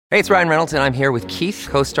Hey, it's Ryan Reynolds, and I'm here with Keith,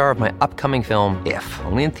 co-star of my upcoming film, If,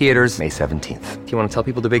 only in theaters May 17th. Do you want to tell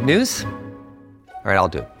people the big news? All right, I'll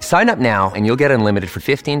do it. Sign up now and you'll get unlimited for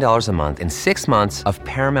 $15 a month and 6 months of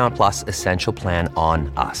Paramount Plus Essential Plan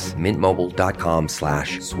on us.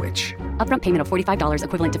 MintMobile.com/switch. Upfront payment of $45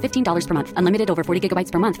 equivalent to $15 per month. Unlimited over 40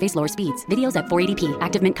 gigabytes per month. Face lower speeds. Videos at 480p.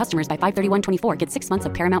 Active Mint customers by 531.24 get 6 months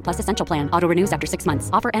of Paramount Plus Essential Plan. Auto renews after 6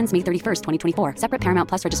 months. Offer ends May 31st, 2024. Separate Paramount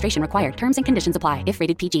Plus registration required. Terms and conditions apply if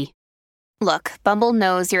rated PG. Look, Bumble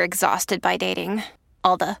knows you're exhausted by dating.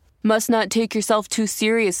 All the, must not take yourself too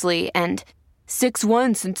seriously, and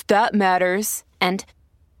 6'1" since that matters. And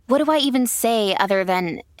what do I even say other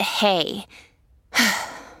than, hey?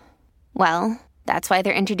 Well, that's why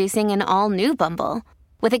they're introducing an all-new Bumble,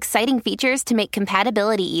 with exciting features to make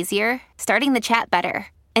compatibility easier, starting the chat better,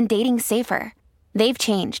 and dating safer. They've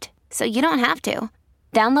changed, so you don't have to.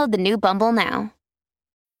 Download the new Bumble now.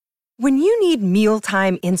 When you need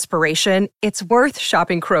mealtime inspiration, it's worth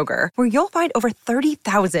shopping Kroger, where you'll find over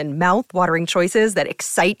 30,000 mouth-watering choices that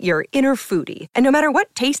excite your inner foodie. And no matter what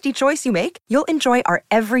tasty choice you make, you'll enjoy our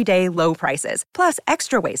everyday low prices, plus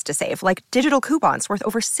extra ways to save, like digital coupons worth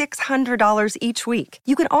over $600 each week.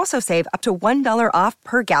 You can also save up to $1 off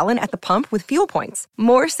per gallon at the pump with fuel points.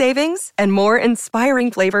 More savings and more inspiring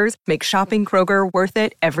flavors make shopping Kroger worth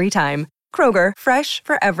it every time. Kroger, fresh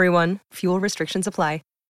for everyone. Fuel restrictions apply.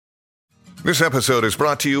 This episode is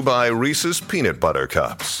brought to you by Reese's Peanut Butter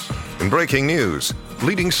Cups. In breaking news,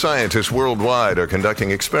 leading scientists worldwide are conducting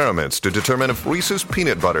experiments to determine if Reese's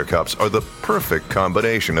Peanut Butter Cups are the perfect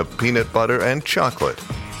combination of peanut butter and chocolate.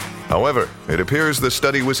 However, it appears the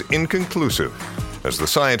study was inconclusive, as the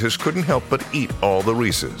scientists couldn't help but eat all the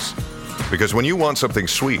Reese's. Because when you want something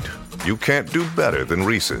sweet, you can't do better than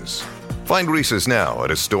Reese's. Find Reese's now at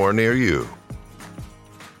a store near you.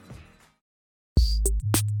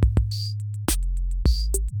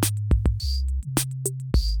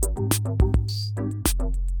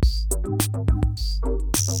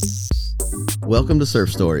 Welcome to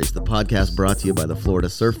Surf Stories, the podcast brought to you by the Florida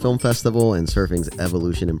Surf Film Festival and Surfing's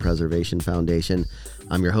Evolution and Preservation Foundation.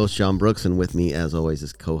 I'm your host, John Brooks, and with me, as always,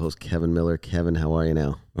 is co-host Kevin Miller. Kevin, how are you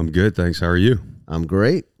now? I'm good, thanks. How are you? I'm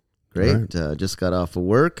great. Great. Right. Just got off of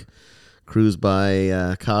work, cruised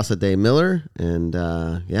by Casa de Miller, and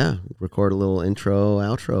record a little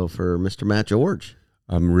outro for Mr. Matt George.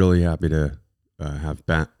 I'm really happy to have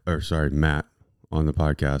Matt on the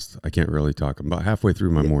podcast. I can't really talk. I'm about halfway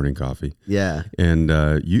through my morning coffee. Yeah. And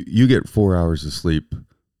you get 4 hours of sleep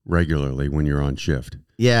regularly when you're on shift.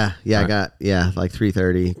 Yeah. I got like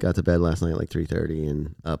 3:30. Got to bed last night like 3:30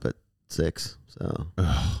 and up at 6. So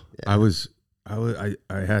yeah. I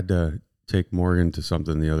had to take Morgan to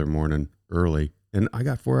something the other morning early, and I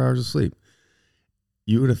got 4 hours of sleep.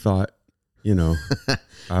 You would have thought, you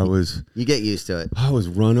get used to it. I was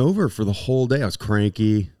run over for the whole day. I was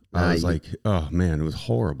cranky. I was oh man, it was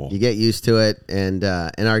horrible. You get used to it, and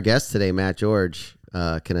our guest today, Matt George,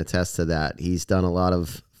 can attest to that. He's done a lot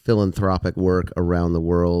of philanthropic work around the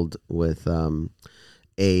world with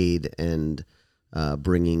aid and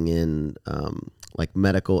bringing in like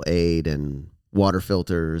medical aid and water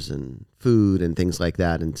filters and food and things like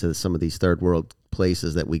that into some of these third world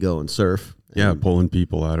places that we go and surf. Yeah, pulling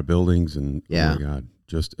people out of buildings and yeah. Oh my God,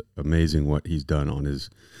 just amazing what he's done on his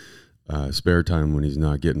spare time when he's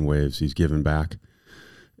not getting waves. He's giving back.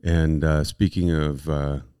 And speaking of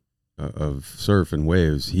surf and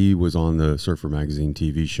waves, he was on the Surfer Magazine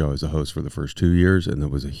TV show as a host for the first 2 years, and that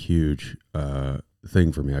was a huge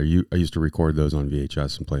thing for me. I used to record those on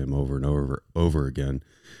VHS and play them over and over again,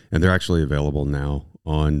 and they're actually available now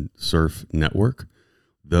on Surf Network,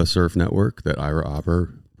 the Surf Network that Ira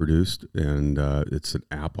Opper produced, and it's an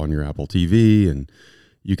app on your Apple TV, and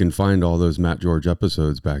you can find all those Matt George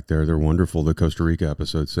episodes back there. They're wonderful. The Costa Rica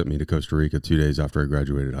episode sent me to Costa Rica 2 days after I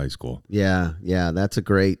graduated high school. Yeah, that's a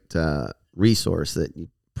great resource that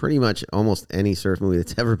pretty much almost any surf movie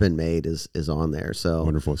that's ever been made is on there. So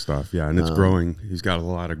wonderful stuff. Yeah, and it's growing. He's got a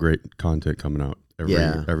lot of great content coming out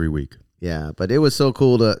every week. Yeah, but it was so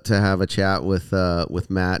cool to have a chat with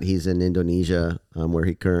Matt. He's in Indonesia, where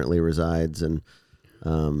he currently resides, and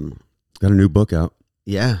got a new book out.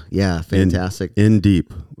 Yeah, fantastic. In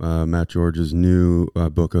Deep, Matt George's new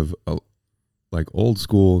book of like old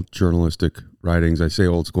school journalistic writings. I say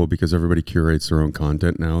old school because everybody curates their own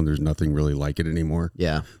content now, and there's nothing really like it anymore.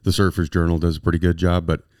 Yeah, the Surfer's Journal does a pretty good job,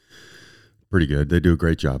 but pretty good. They do a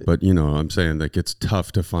great job, but I'm saying like it's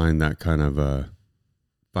tough to find that kind of a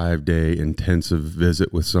 5-day intensive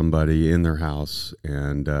visit with somebody in their house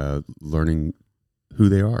and learning who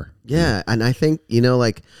they are. Yeah, and I think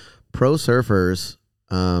like pro surfers.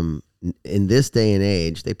 in this day and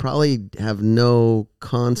age, they probably have no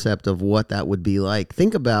concept of what that would be like.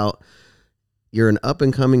 Think about, you're an up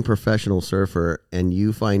and coming professional surfer and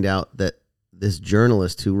you find out that this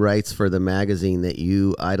journalist who writes for the magazine that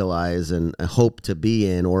you idolize and hope to be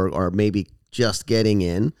in, or maybe just getting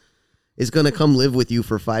in, is going to come live with you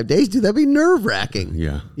for 5 days. Dude, that'd be nerve wracking.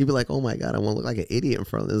 Yeah. You'd be like, oh my God, I won't look like an idiot in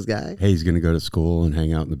front of this guy. Hey, he's going to go to school and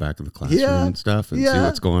hang out in the back of the classroom and stuff and see Yeah.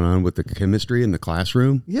 what's going on with the chemistry in the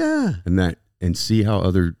classroom. Yeah. And see how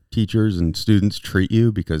other teachers and students treat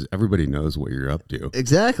you, because everybody knows what you're up to.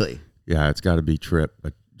 Exactly. Yeah, it's got to be trip,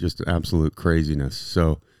 but just absolute craziness.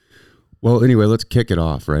 So, well, anyway, let's kick it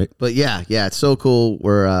off, right? But yeah, it's so cool.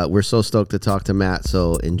 We're so stoked to talk to Matt.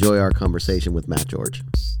 So enjoy our conversation with Matt George.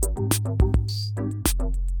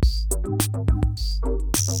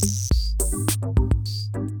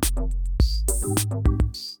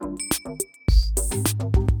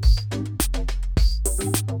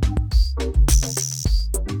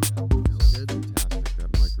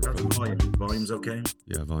 Volume's okay?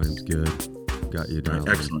 Yeah, volume's good. Got you down.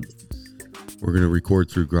 Excellent. We're going to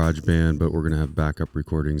record through GarageBand, but we're going to have backup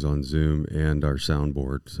recordings on Zoom and our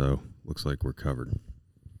soundboard. So looks like we're covered.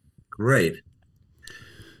 Great.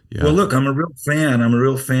 Yeah. Well, look, I'm a real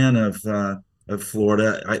fan of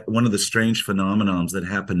Florida. One of the strange phenomenons that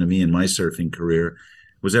happened to me in my surfing career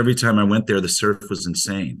was every time I went there, the surf was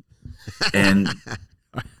insane. And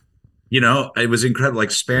it was incredible,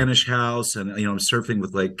 like Spanish House, and I'm surfing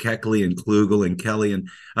with like Keckley and Klugel and Kelly, and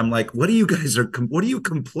I'm like, what are you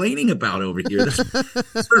complaining about over here? This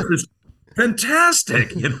surf is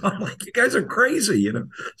fantastic. I'm like, you guys are crazy,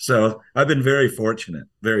 So I've been very fortunate.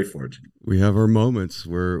 We have our moments.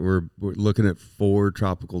 We're looking at 4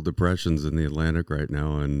 tropical depressions in the Atlantic right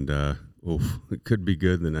now, and it could be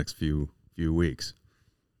good in the next few weeks.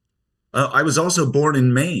 I was also born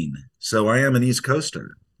in Maine, so I am an East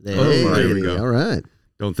Coaster. There we go. All right.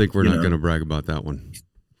 Don't think we're not going to brag about that one.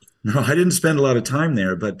 No, I didn't spend a lot of time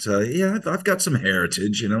there, but I've got some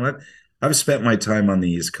heritage. I've spent my time on the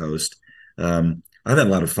East Coast. I've had a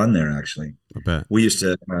lot of fun there, actually. I bet. We used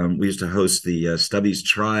to host the Stubby's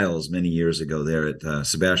Trials many years ago there at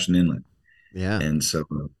Sebastian Inlet. Yeah. And so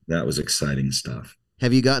that was exciting stuff.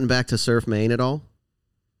 Have you gotten back to Surf Maine at all?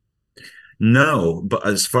 No, but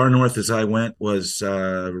as far north as I went was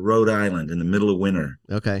Rhode Island in the middle of winter.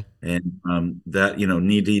 Okay. And that,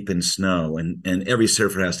 knee deep in snow, and every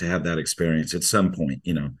surfer has to have that experience at some point,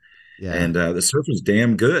 Yeah. And the surf was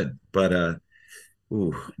damn good, but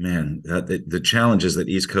the challenges that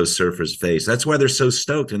East Coast surfers face. That's why they're so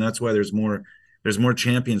stoked, and that's why there's more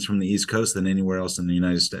champions from the East Coast than anywhere else in the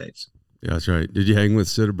United States. Yeah, that's right. Did you hang with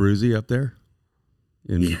Sid Abruzzi up there?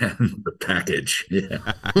 Yeah, the package. Yeah.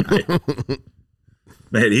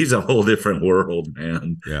 Man, he's a whole different world,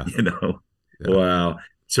 man. Yeah. Yeah. Wow.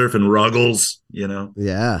 Surfing Ruggles,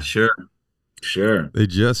 Yeah. Sure. They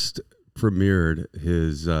just premiered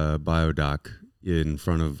his biodoc in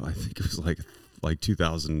front of, I think it was like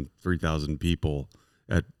 2,000, 3,000 people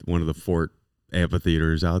at one of the Fort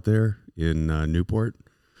amphitheaters out there in Newport.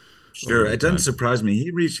 Sure. It doesn't surprise me. He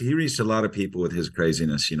reached a lot of people with his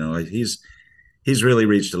craziness. He's really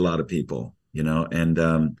reached a lot of people, and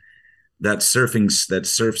that surf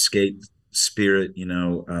skate spirit,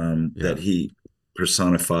 that he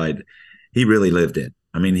personified, he really lived it.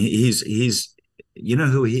 I mean, he's he's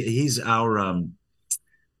our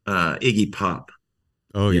Iggy Pop.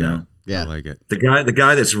 Oh yeah. Yeah. I like it. The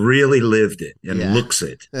guy that's really lived it and looks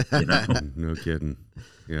it, No kidding.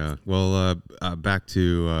 Yeah. Well, back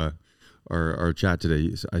to our chat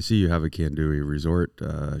today. I see you have a Kandui Resort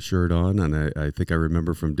shirt on, and I think I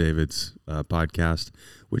remember from David's podcast,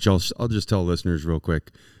 which I'll just tell listeners real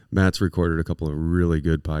quick. Matt's recorded a couple of really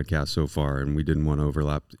good podcasts so far, and we didn't want to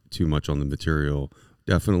overlap too much on the material.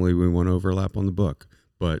 Definitely, we want to overlap on the book,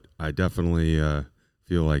 but I definitely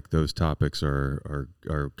feel like those topics are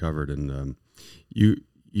covered. And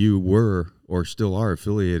you were or still are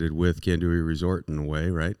affiliated with Kandui Resort in a way,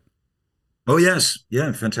 right? Oh, yes.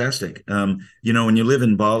 Yeah. Fantastic. When you live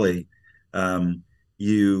in Bali,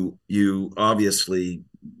 you obviously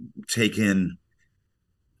take in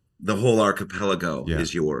the whole archipelago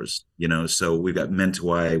is yours, so we've got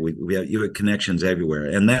Mentawai, you have connections everywhere.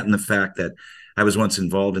 And the fact that I was once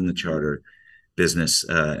involved in the charter business,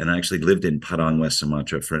 and I actually lived in Padang, West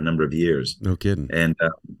Sumatra for a number of years. No kidding. And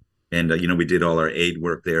we did all our aid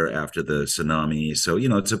work there after the tsunami. So,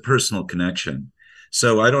 it's a personal connection.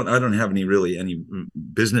 So I don't have any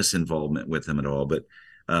business involvement with them at all, but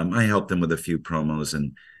I help them with a few promos,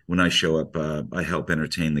 and when I show up, I help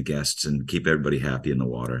entertain the guests and keep everybody happy in the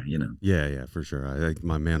water. Yeah, for sure. I think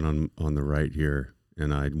my man on the right here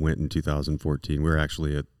and I went in 2014. We were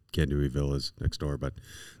actually at Kandui Villas next door, but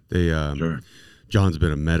they Sure. John's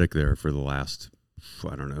been a medic there for the last,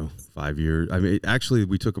 I don't know, 5 years. I mean, actually,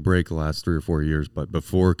 we took a break the last 3 or 4 years, but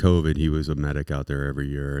before COVID, he was a medic out there every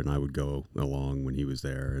year, and I would go along when he was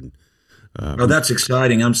there. And Oh, that's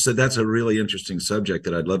exciting. That's a really interesting subject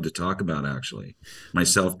that I'd love to talk about, actually.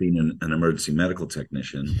 Myself being an emergency medical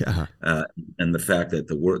technician, yeah, and the fact that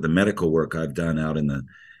the medical work I've done out in the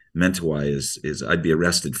Mentawai is I'd be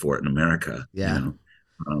arrested for it in America. Yeah.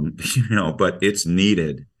 But it's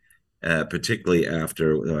needed, particularly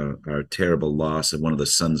after our terrible loss of one of the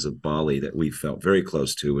sons of Bali that we felt very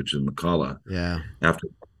close to, which is Makala. Yeah. After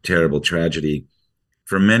terrible tragedy,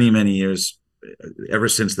 for many, many years, ever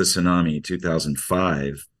since the tsunami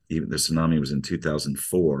 2005, even the tsunami was in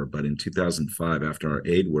 2004, but in 2005, after our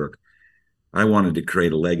aid work, I wanted to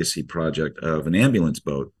create a legacy project of an ambulance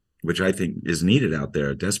boat, which I think is needed out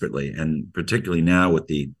there desperately. And particularly now with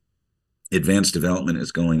the advanced development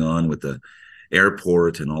is going on with the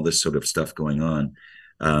airport and all this sort of stuff going on.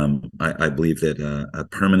 I believe that a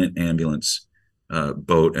permanent ambulance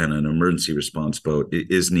boat and an emergency response boat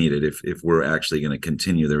is needed if we're actually going to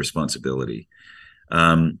continue the responsibility.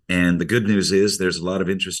 And the good news is there's a lot of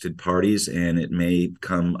interested parties, and it may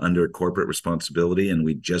come under corporate responsibility, and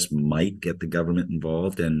we just might get the government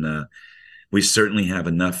involved. And we certainly have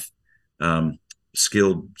enough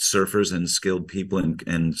skilled surfers and skilled people,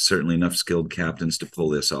 and certainly enough skilled captains to pull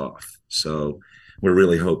this off. So we're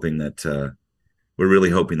really hoping that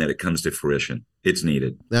it comes to fruition. It's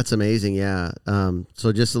needed. That's amazing. Yeah.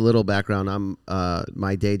 So just a little background. I'm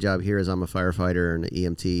my day job here is I'm a firefighter and an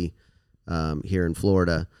EMT here in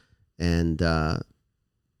Florida. And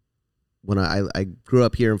when I grew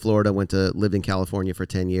up here in Florida, lived in California for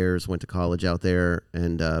 10 years, went to college out there,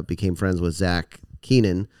 and became friends with Zach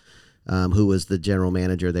Keenan, who was the general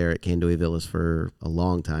manager there at Kandui Villas for a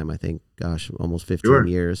long time. I think, almost 15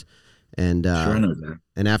 years. And Sure, I know that.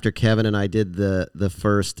 and after Kevin and I did the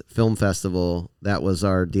first film festival, that was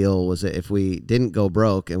our deal, was that if we didn't go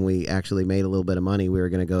broke and we actually made a little bit of money, we were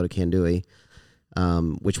going to go to Kandui,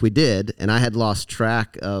 which we did. And I had lost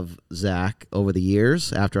track of Zach over the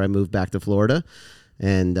years after I moved back to Florida.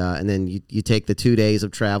 And then you take the 2 days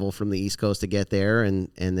of travel from the East Coast to get there.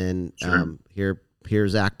 And then Sure. Here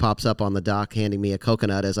Zach pops up on the dock handing me a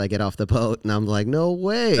coconut as I get off the boat. And I'm like, no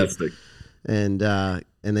way.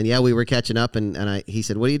 And then, we were catching up, and he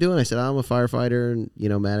said, what are you doing? I said, I'm a firefighter and,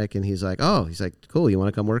 medic. And he's like, cool. You want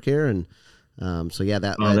to come work here? And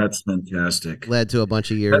that's fantastic. Led to a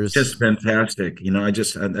bunch of years. That's just fantastic.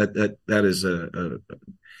 That is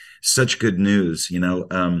such good news.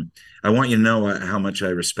 I want you to know how much I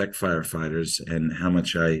respect firefighters and how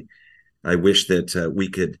much I wish that we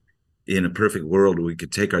could, in a perfect world, we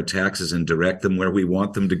could take our taxes and direct them where we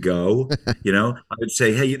want them to go. I would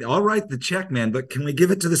say, hey, I'll write the check, man, but can we give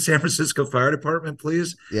it to the San Francisco Fire Department,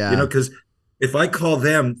 please? Yeah. Because if I call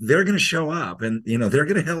them, they're going to show up, and they're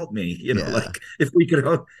going to help me. Like if we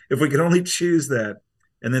could only choose that.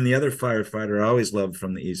 And then the other firefighter I always loved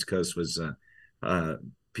from the East Coast was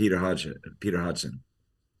Peter Hodgson.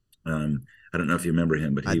 I don't know if you remember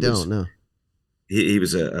him, but I don't know. He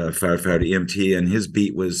was a firefighter EMT, and his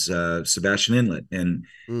beat was Sebastian Inlet, and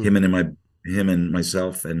him and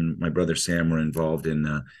myself and my brother Sam were involved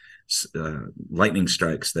in lightning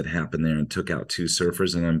strikes that happened there and took out 2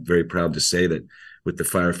 surfers. And I'm very proud to say that with the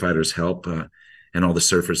firefighters' help and all the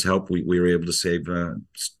surfers' help, we were able to save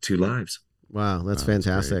 2 lives. Wow, that's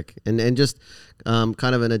fantastic. And just kind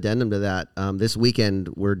of an addendum to that, this weekend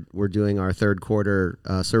we're doing our third quarter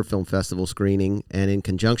Surf Film Festival screening, and in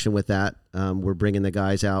conjunction with that, we're bringing the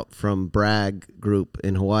guys out from Bragg Group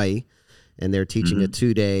in Hawaii, and they're teaching a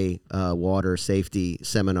 2-day water safety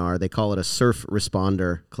seminar. They call it a surf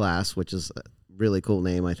responder class, which is a really cool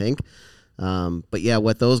name, I think. But yeah,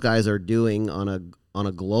 what those guys are doing on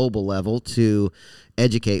a global level to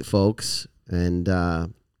educate folks, and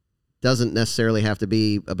doesn't necessarily have to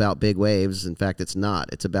be about big waves. In fact, it's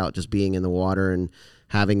not. It's about just being in the water and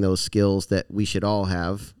having those skills that we should all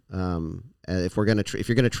have. If you're going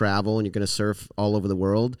to travel and you're going to surf all over the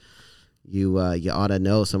world, you ought to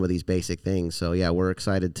know some of these basic things. So yeah, we're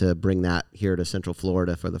excited to bring that here to Central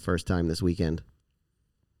Florida for the first time this weekend.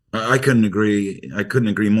 I couldn't agree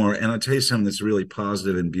more. And I'll tell you something that's really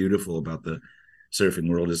positive and beautiful about the surfing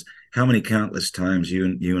world is how many countless times you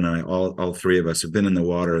and I, all 3 of us, have been in the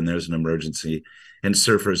water and there's an emergency, and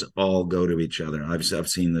surfers all go to each other. I've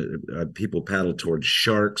seen the people paddle towards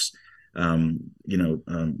sharks,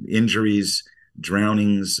 injuries,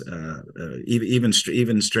 drownings, even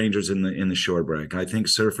strangers in the shore break. I think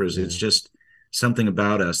surfers, it's just something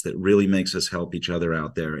about us that really makes us help each other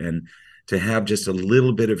out there. And to have just a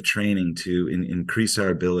little bit of training to increase our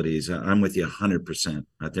abilities. I'm with you 100%.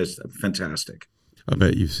 That's fantastic. I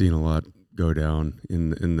bet you've seen a lot go down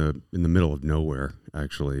in the middle of nowhere,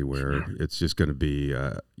 actually, where it's just going to be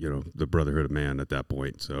the brotherhood of man at that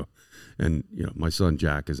point. So, and my son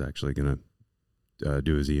Jack is actually going to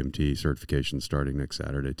do his EMT certification starting next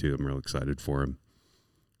Saturday too. I'm real excited for him.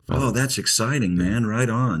 Oh, that's exciting, man! Right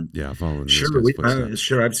on. Yeah, following.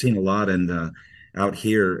 Sure, I've seen a lot, and out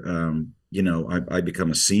here, I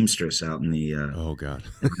become a seamstress out in the oh god,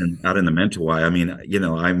 out in the Mentawai. I mean,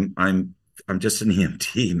 I'm just an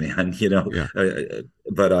EMT, man. Yeah.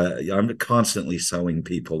 But I'm constantly sewing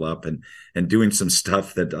people up and doing some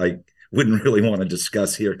stuff that I wouldn't really want to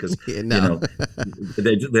discuss here because they'd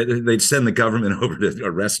send the government over to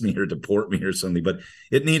arrest me or deport me or something. But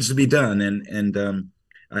it needs to be done, and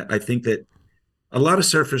I think that a lot of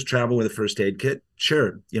surfers travel with a first aid kit.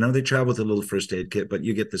 Sure, they travel with a little first aid kit, but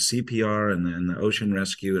you get the CPR and the ocean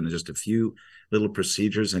rescue and just a few little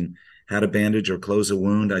procedures, and how to bandage or close a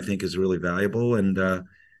wound, I think is really valuable. And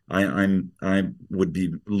I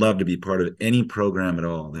would love to be part of any program at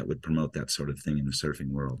all that would promote that sort of thing in the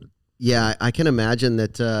surfing world. Yeah, I can imagine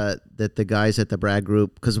that the guys at the Bragg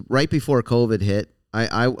Group, because right before COVID hit,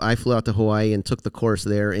 I flew out to Hawaii and took the course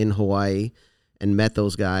there in Hawaii and met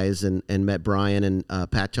those guys and met Brian and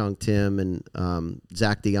Pat Chong Tim and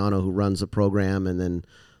Zach Diano, who runs the program, and then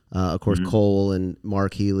of course Cole and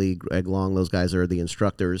Mark Healy, Greg Long. Those guys are the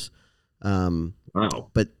instructors. Wow!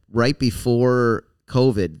 But right before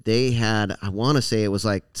COVID, they had, I want to say it was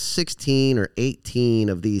like 16 or 18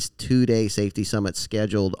 of these 2-day safety summits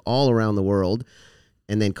scheduled all around the world,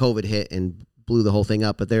 and then COVID hit and blew the whole thing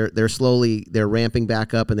up. But they're ramping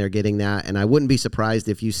back up, and they're getting that. And I wouldn't be surprised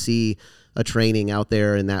if you see a training out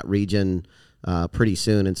there in that region pretty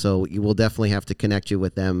soon. And so you will definitely have to connect you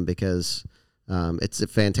with them, because it's a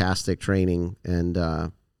fantastic training. And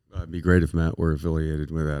it'd be great if Matt were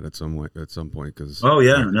affiliated with that at some point. Because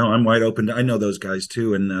I'm wide open. I know those guys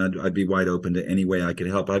too, and I'd be wide open to any way I could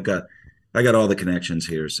help. I got all the connections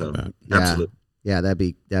here, so absolutely. Yeah, that'd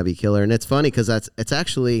be killer. And it's funny because it's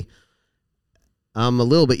actually, I'm a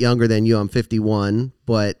little bit younger than you. I'm 51,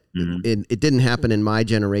 but it didn't happen in my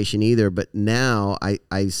generation either. But now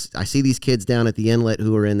I see these kids down at the inlet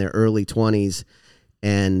who are in their early 20s,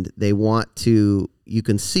 and they want to be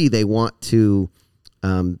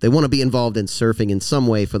involved in surfing in some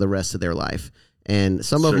way for the rest of their life. And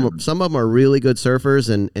some of them are really good surfers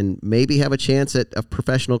and maybe have a chance at a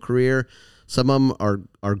professional career. Some of them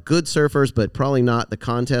are good surfers, but probably not the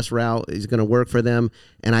contest route is going to work for them.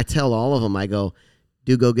 And I tell all of them, I go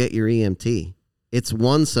get your EMT. It's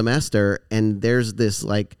one semester, and there's this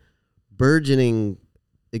like burgeoning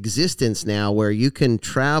existence now where you can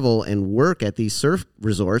travel and work at these surf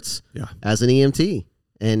resorts as an EMT.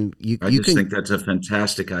 And I think that's a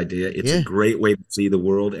fantastic idea. It's a great way to see the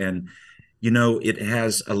world, and it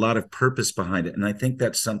has a lot of purpose behind it. And I think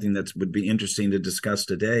that's something that would be interesting to discuss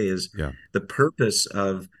today is the purpose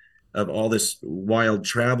of all this wild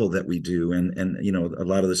travel that we do. And a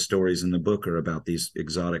lot of the stories in the book are about these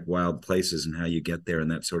exotic wild places and how you get there and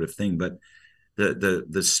that sort of thing. But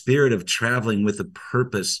the spirit of traveling with a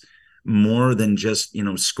purpose, more than just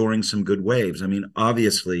scoring some good waves. I mean,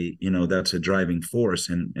 obviously that's a driving force,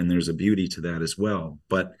 and there's a beauty to that as well.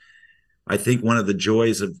 But I think one of the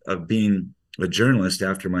joys of being a journalist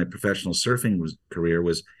after my professional surfing career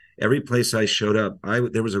was every place I showed up,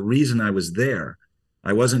 there was a reason I was there.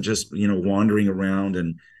 I wasn't just wandering around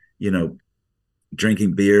and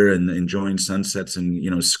drinking beer and enjoying sunsets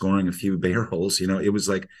and scoring a few barrels. It was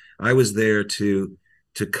like I was there to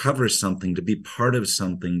cover something, to be part of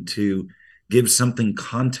something, to give something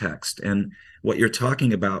context. And what you're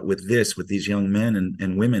talking about with these young men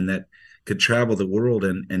and women that could travel the world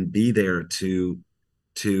and be there to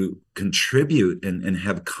contribute and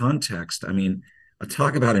have context. I mean,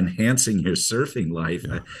 talk about enhancing your surfing life.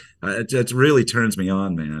 It really turns me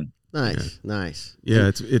on, man. Nice.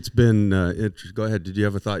 Yeah, it's been. Go ahead. Did you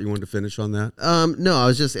have a thought you wanted to finish on that? No, I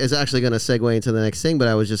was actually going to segue into the next thing, but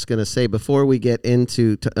I was just going to say before we get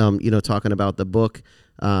into talking about the book,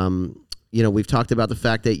 we've talked about the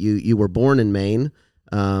fact that you were born in Maine,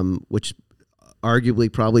 which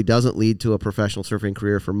arguably probably doesn't lead to a professional surfing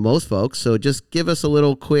career for most folks. So just give us a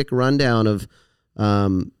little quick rundown of,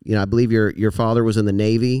 I believe your father was in the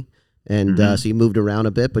Navy. And so you moved around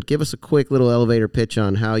a bit, but give us a quick little elevator pitch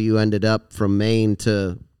on how you ended up from Maine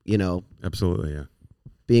to, absolutely, yeah,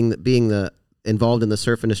 being involved in the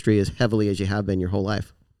surf industry as heavily as you have been your whole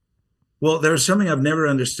life. Well, there's something I've never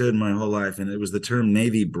understood in my whole life, and it was the term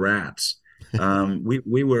Navy brats.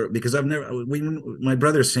 We were, because my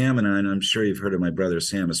brother Sam and I, and I'm sure you've heard of my brother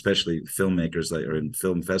Sam, especially filmmakers like, or in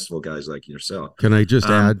film festival guys like yourself. Can I just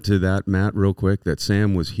add to that, Matt, real quick, that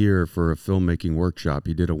Sam was here for a filmmaking workshop.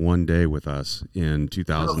 He did a one day with us in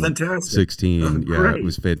 2016. Yeah, it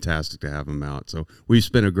was fantastic to have him out. So we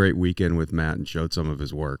spent a great weekend with Matt and showed some of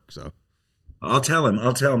his work. So I'll tell him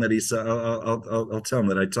that he's, I'll tell him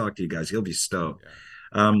that I talked to you guys. He'll be stoked.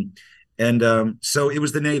 Yeah. So it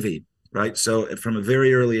was the Navy. Right. So from a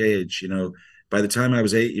very early age, by the time I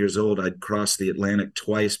was 8 years old, I'd crossed the Atlantic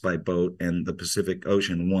twice by boat and the Pacific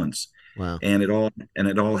Ocean once. Wow. And it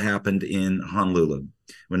all happened in Honolulu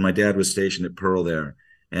when my dad was stationed at Pearl there.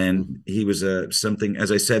 And he was something,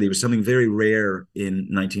 as I said, he was something very rare in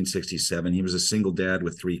 1967. He was a single dad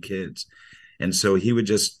with 3 kids. And so he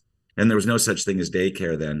would and there was no such thing as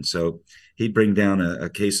daycare then. So he'd bring down a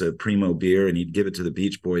case of Primo beer and he'd give it to the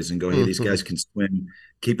Beach Boys and go, hey, these guys can swim.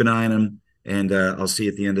 Keep an eye on them, and I'll see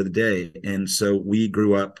you at the end of the day. And so we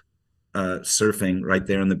grew up surfing right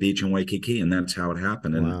there on the beach in Waikiki, and that's how it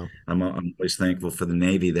happened. And wow. I'm always thankful for the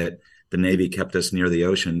Navy, that the Navy kept us near the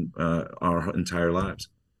ocean our entire lives.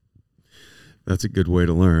 That's a good way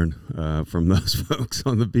to learn from those folks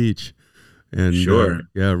on the beach. And sure.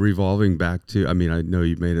 Revolving back to, I mean, I know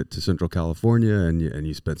you made it to Central California and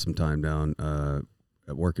you spent some time down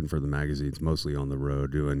working for the magazines, mostly on the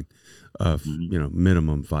road, doing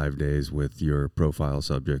minimum 5 days with your profile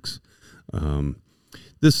subjects.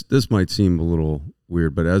 This might seem a little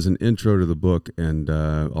weird, but as an intro to the book, and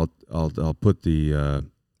I'll put the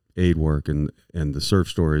aid work and the surf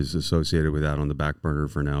stories associated with that on the back burner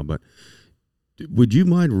for now. But would you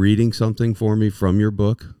mind reading something for me from your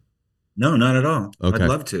book? No, not at all. Okay. I'd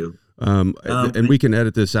love to. And we can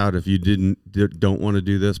edit this out if you don't want to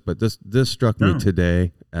do this, but this struck me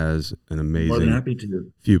today as an amazing. More than happy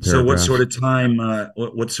to. Few paragraphs. So, what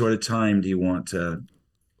sort of time do you want to?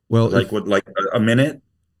 Well, like a minute?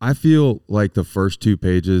 I feel like the first 2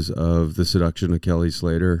 pages of The Seduction of Kelly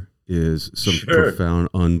Slater is some profound,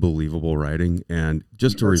 unbelievable writing, and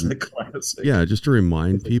just to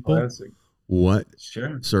remind people what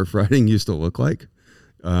surf writing used to look like.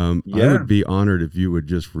 I would be honored if you would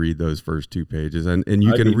just read those first 2 pages, and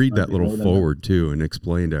you can read that little forward too, and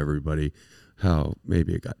explain to everybody how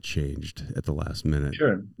maybe it got changed at the last minute.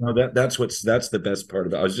 Sure. No, that's the best part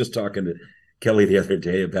of it. I was just talking to Kelly the other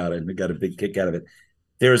day about it, and I got a big kick out of it.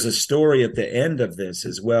 There's a story at the end of this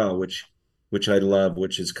as well, which I love,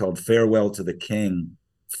 which is called "Farewell to the King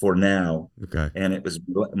for Now." Okay. And it was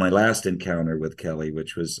my last encounter with Kelly,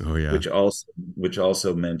 which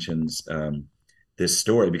also mentions this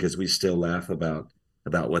story, because we still laugh about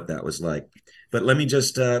what that was like. But let me just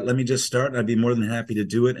start, and I'd be more than happy to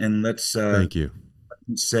do it. And let's thank you.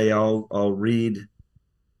 Say I'll read.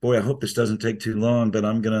 Boy, I hope this doesn't take too long, but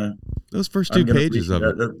I'm gonna those first 2 pages of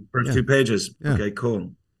it. The first 2 pages. Yeah. Okay,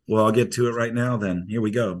 cool. Well, I'll get to it right now then. Here we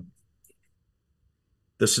go.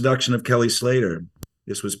 The Seduction of Kelly Slater.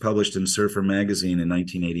 This was published in Surfer magazine in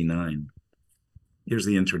 1989. Here's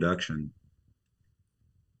the introduction.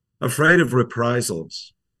 Afraid of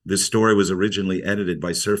reprisals, this story was originally edited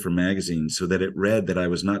by Surfer magazine so that it read that I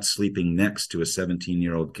was not sleeping next to a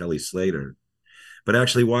 17-year-old Kelly Slater, but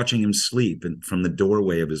actually watching him sleep from the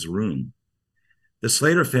doorway of his room. The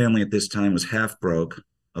Slater family at this time was half broke,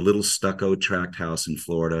 a little stucco tract house in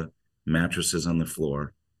Florida, mattresses on the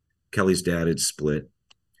floor. Kelly's dad had split.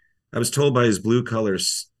 I was told by his blue-collar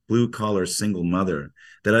single mother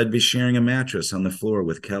that I'd be sharing a mattress on the floor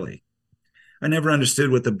with Kelly. I never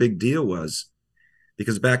understood what the big deal was,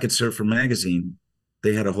 because back at Surfer magazine,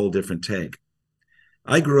 they had a whole different take.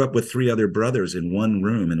 I grew up with 3 other brothers in one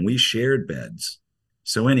room, and we shared beds.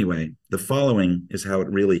 So anyway, the following is how it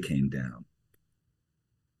really came down.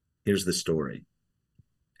 Here's the story.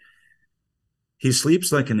 He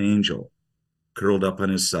sleeps like an angel, curled up on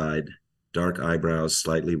his side, dark eyebrows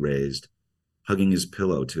slightly raised, hugging his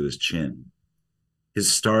pillow to his chin.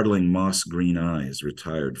 His startling moss green eyes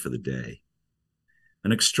retired for the day.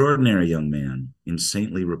 An extraordinary young man in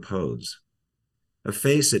saintly repose, a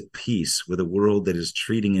face at peace with a world that is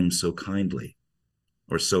treating him so kindly,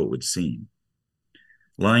 or so it would seem.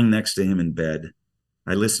 Lying next to him in bed,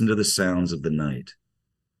 I listened to the sounds of the night,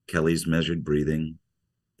 Kelly's measured breathing,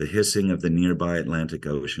 the hissing of the nearby Atlantic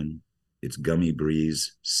Ocean, its gummy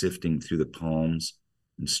breeze sifting through the palms,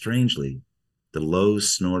 and strangely, the low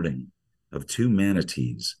snorting of 2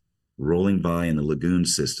 manatees rolling by in the lagoon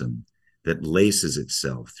system that laces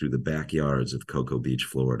itself through the backyards of Cocoa Beach,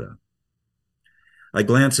 Florida. I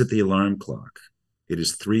glance at the alarm clock. It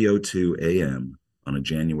is 3:02 a.m. on a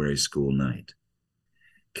January school night.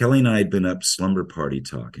 Kelly and I had been up slumber party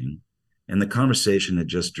talking, and the conversation had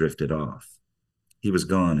just drifted off. he was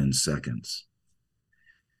gone in seconds.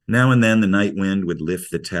 Now and then the night wind would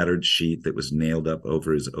lift the tattered sheet that was nailed up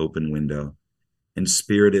over his open window and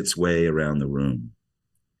spirit its way around the room.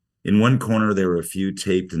 In one corner, there were a few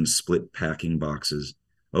taped and split packing boxes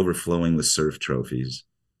overflowing with surf trophies.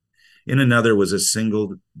 In another was a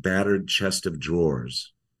single battered chest of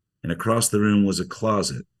drawers, and across the room was a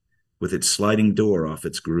closet with its sliding door off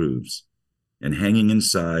its grooves, and hanging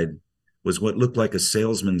inside was what looked like a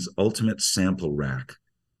salesman's ultimate sample rack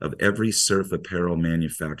of every surf apparel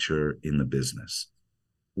manufacturer in the business.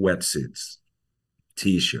 Wetsuits,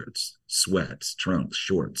 t-shirts, sweats, trunks,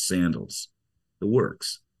 shorts, sandals, the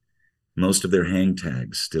works. Most of their hang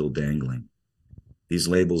tags still dangling. These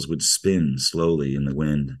labels would spin slowly in the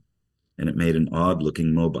wind, and it made an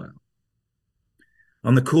odd-looking mobile.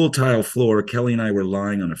 On the cool tile floor, Kelly and I were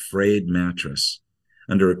lying on a frayed mattress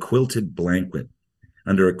under a quilted blanket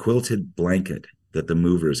that the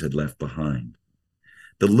movers had left behind.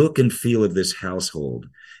 The look and feel of this household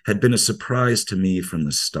had been a surprise to me from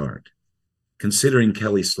the start, considering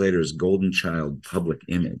Kelly Slater's golden child public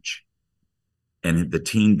image and the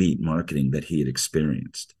Teen Beat marketing that he had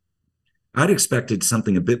experienced. I'd expected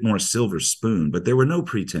something a bit more silver spoon, but there were no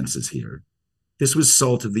pretenses here. This was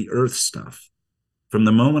salt of the earth stuff. From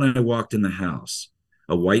the moment I walked in the house,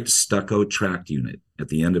 a white stucco tract unit at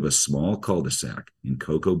the end of a small cul-de-sac in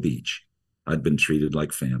Cocoa Beach, I'd been treated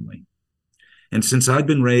like family. And since I'd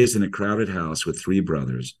been raised in a crowded house with 3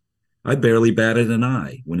 brothers, I barely batted an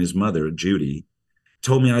eye when his mother, Judy,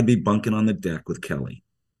 told me I'd be bunking on the deck with Kelly.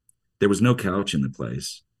 There was no couch in the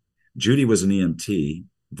place. Judy was an EMT,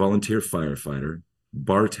 volunteer firefighter,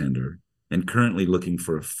 bartender, and currently looking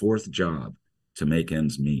for a 4th job to make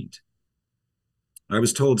ends meet. I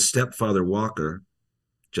was told stepfather Walker,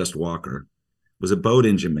 just Walker, was a boat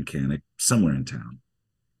engine mechanic somewhere in town.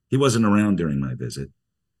 He wasn't around during my visit.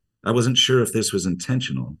 I wasn't sure if this was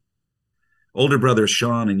intentional. Older brother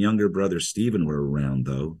Sean and younger brother Stephen were around,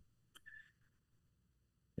 though.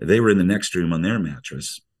 They were in the next room on their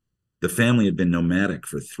mattress. The family had been nomadic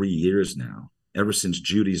for 3 years now, ever since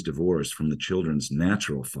Judy's divorce from the children's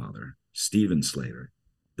natural father, Stephen Slater,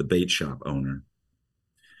 the bait shop owner.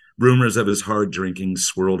 Rumors of his hard drinking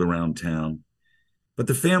swirled around town, but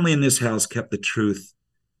the family in this house kept the truth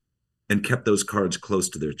and kept those cards close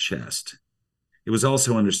to their chest. It was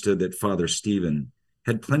also understood that Father Stephen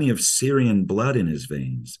had plenty of Syrian blood in his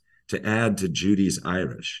veins to add to Judy's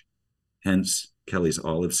Irish, hence Kelly's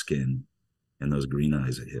olive skin and those green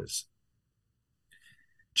eyes of his.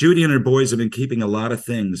 Judy and her boys have been keeping a lot of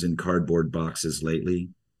things in cardboard boxes lately.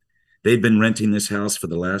 They'd been renting this house for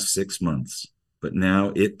the last 6 months, but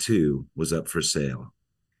now it too was up for sale.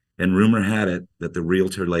 And rumor had it that the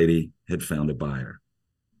realtor lady had found a buyer.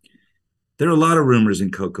 There are a lot of rumors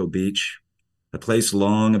in Cocoa Beach, a place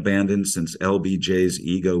long abandoned since LBJ's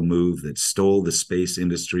ego move that stole the space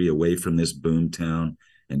industry away from this boom town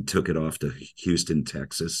and took it off to Houston,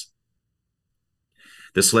 Texas.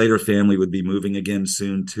 The Slater family would be moving again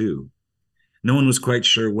soon, too. No one was quite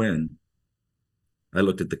sure when. I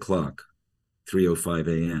looked at the clock, 3:05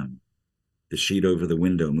 a.m. The sheet over the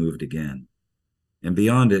window moved again. And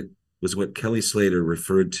beyond it was what Kelly Slater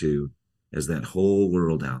referred to as that whole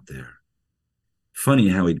world out there. Funny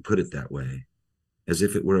how he'd put it that way, as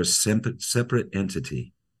if it were a separate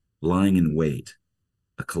entity lying in wait,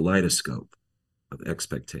 a kaleidoscope of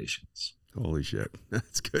expectations. Holy shit.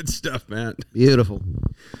 That's good stuff, man. Beautiful.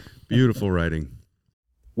 Beautiful writing.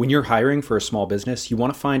 When you're hiring for a small business, you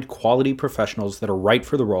want to find quality professionals that are right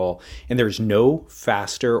for the role, and there's no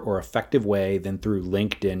faster or effective way than through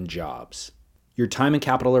LinkedIn Jobs. Your time and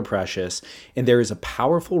capital are precious, and there is a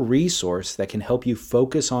powerful resource that can help you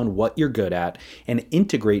focus on what you're good at and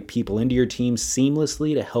integrate people into your team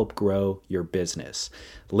seamlessly to help grow your business.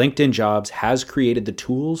 LinkedIn Jobs has created the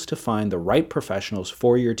tools to find the right professionals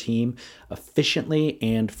for your team efficiently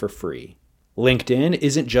and for free. LinkedIn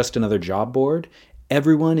isn't just another job board.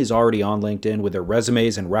 Everyone is already on LinkedIn with their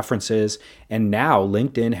resumes and references, and now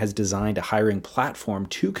LinkedIn has designed a hiring platform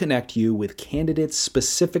to connect you with candidates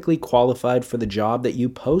specifically qualified for the job that you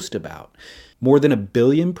post about. More than 1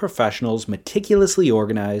 billion professionals meticulously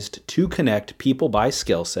organized to connect people by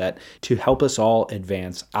skill set to help us all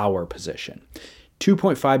advance our position.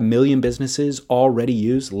 2.5 million businesses already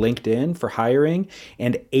use LinkedIn for hiring,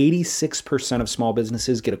 and 86% of small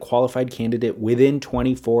businesses get a qualified candidate within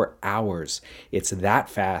 24 hours. It's that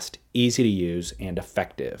fast, easy to use, and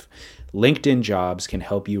effective. LinkedIn Jobs can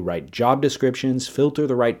help you write job descriptions, filter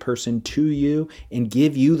the right person to you, and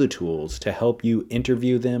give you the tools to help you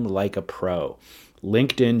interview them like a pro.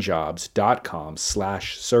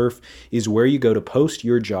 LinkedInjobs.com/surf is where you go to post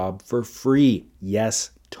your job for free.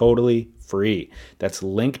 Yes, Totally free. That's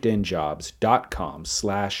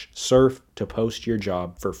linkedinjobs.com/surf to post your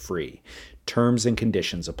job for free. Terms and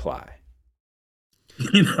conditions apply.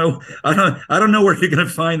 I don't know where you're going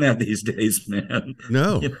to find that these days, man.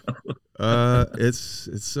 No,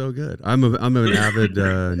 it's so good. I'm an avid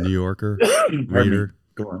New Yorker reader.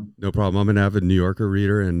 Go on. No problem. I'm an avid New Yorker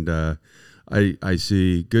reader, and I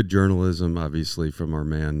see good journalism, obviously, from our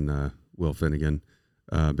man Bill Finnegan.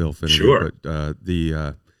 Sure. But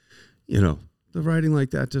the writing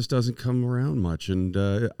like that just doesn't come around much, and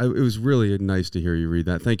it was really nice to hear you read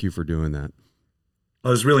that. Thank you for doing that. It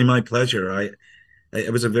was really my pleasure.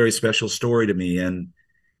 It was a very special story to me, and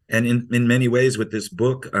in many ways with this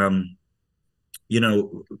book,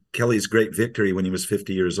 Kelly's great victory when he was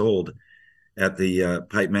 50 years old at the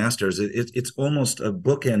Pipe Masters. It's almost a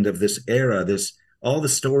bookend of this era. All the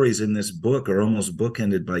stories in this book are almost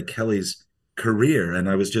bookended by Kelly's career, and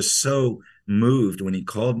I was just so moved when he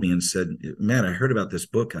called me and said, "Man, I heard about this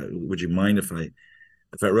book. Would you mind if I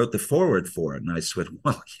wrote the foreword for it?" And I said,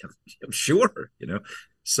 "Well, yeah, sure."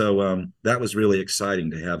 So that was really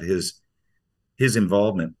exciting to have his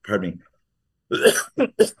involvement. Pardon me.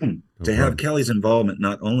 To have Kelly's involvement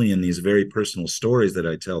not only in these very personal stories that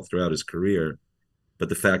I tell throughout his career, but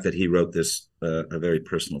the fact that he wrote this a very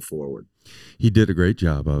personal foreword. He did a great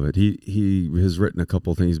job of it. He has written a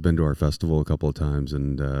couple of things. He's been to our festival a couple of times,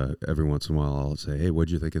 and every once in a while I'll say, "Hey,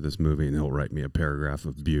 what'd you think of this movie?" And he'll write me a paragraph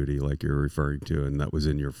of beauty like you're referring to, and that was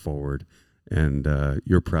in your foreword. And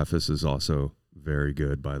your preface is also very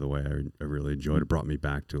good, by the way. I really enjoyed it. It brought me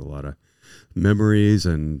back to a lot of memories,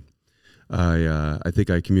 and I think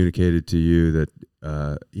I communicated to you that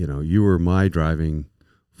you were my driving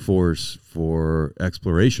force for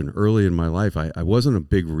exploration early in my life. I wasn't a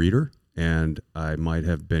big reader, and I might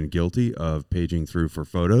have been guilty of paging through for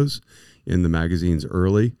photos in the magazines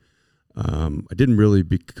early. I didn't really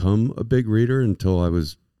become a big reader until I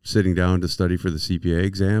was sitting down to study for the CPA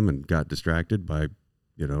exam and got distracted by,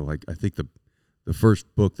 I think the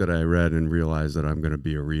first book that I read and realized that I'm going to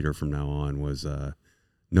be a reader from now on was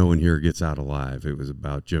No One Here Gets Out Alive. It was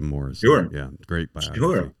about Jim Morrison. Sure. Yeah, great biography.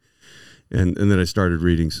 Sure. And then I started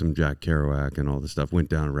reading some Jack Kerouac and all this stuff, went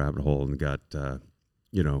down a rabbit hole and got, a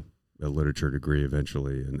literature degree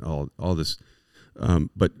eventually and all this.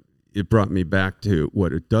 But it brought me back to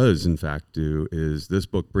what it does, in fact, do is this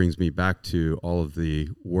book brings me back to all of the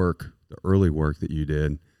early work that you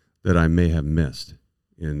did that I may have missed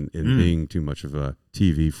in being too much of a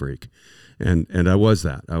TV freak. And I was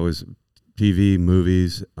that. I was TV,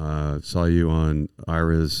 movies, saw you on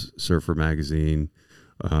Ira's Surfer magazine.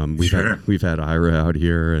 We've had Ira out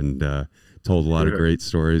here and told a lot of great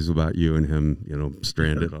stories about you and him,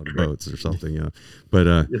 stranded on boats or something,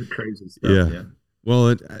 But crazy stuff. Yeah. Well,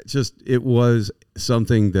 it was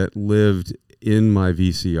something that lived in my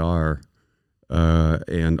VCR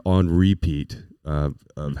and on repeat of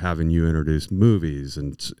having you introduce movies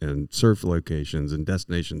and surf locations and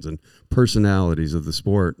destinations and personalities of the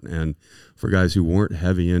sport. And for guys who weren't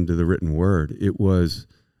heavy into the written word, it was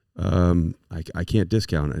I can't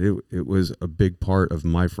discount it. It was a big part of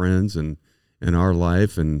my friends and our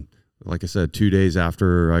life. And like I said, 2 days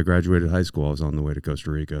after I graduated high school, I was on the way to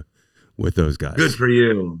Costa Rica with those guys. Good for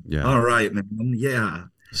you. Yeah. All right, man. Yeah.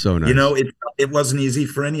 So nice. It wasn't easy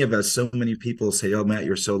for any of us. So many people say, "Oh, Matt,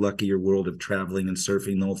 you're so lucky. Your world of traveling and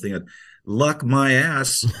surfing, the whole thing." Luck my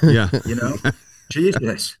ass. Yeah.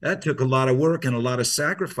 Jesus, that took a lot of work and a lot of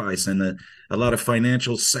sacrifice and a lot of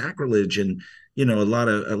financial sacrilege and a lot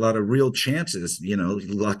of real chances.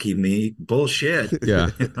 Lucky me, bullshit.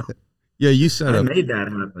 Yeah. Yeah, you said I made that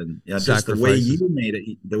happen. Yeah, just the way you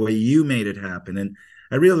made it happen. And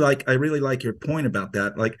I really like your point about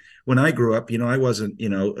that. Like when I grew up, I wasn't,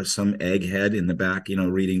 some egghead in the back,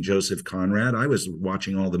 reading Joseph Conrad. I was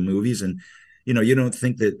watching all the movies, and you don't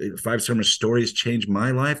think that Five Summer Stories changed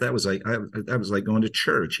my life. That was like I was like going to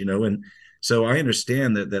church, and so I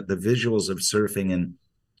understand that the visuals of surfing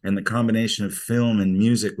and the combination of film and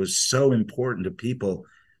music was so important to people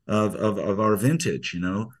of our vintage.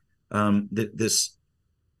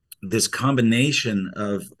 This combination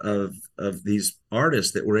of these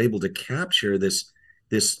artists that were able to capture this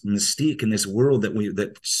mystique in this world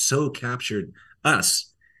that so captured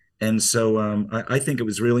us. And so I think it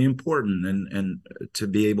was really important and to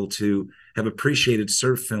be able to have appreciated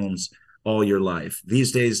surf films all your life.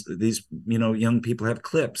 These days, these young people have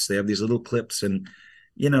clips. They have these little clips, and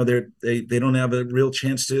they don't have a real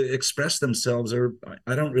chance to express themselves, or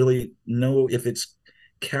I don't really know if it's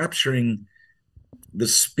capturing the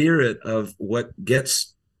spirit of what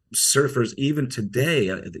gets surfers even today.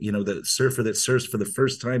 The surfer that surfs for the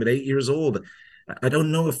first time at 8 years old I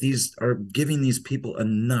don't know if these are giving these people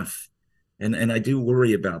enough. And I do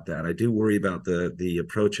worry about that. I do worry about the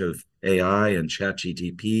approach of AI and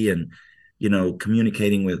ChatGPT and,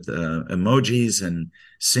 communicating with emojis and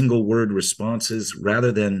single word responses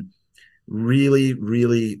rather than really,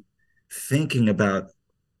 really thinking about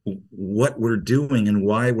what we're doing and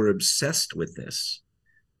why we're obsessed with this.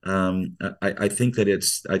 I think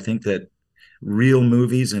that real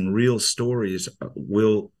movies and real stories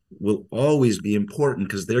will always be important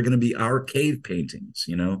because they're going to be our cave paintings.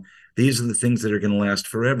 These are the things that are going to last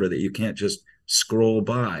forever, that you can't just scroll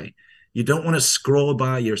by. You don't want to scroll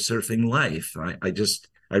by your surfing life.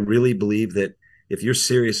 I really believe that if you're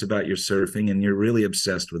serious about your surfing and you're really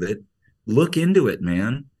obsessed with it, look into it,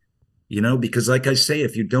 man. Because like I say,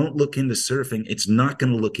 if you don't look into surfing, it's not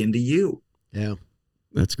going to look into you. Yeah.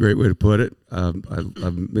 That's a great way to put it.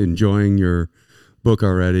 I'm enjoying your book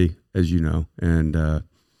already, as you know, and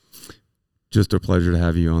just a pleasure to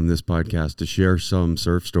have you on this podcast to share some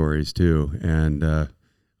surf stories too. And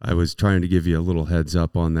I was trying to give you a little heads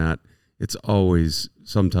up on that. It's always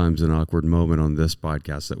sometimes an awkward moment on this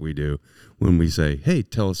podcast that we do when we say, hey,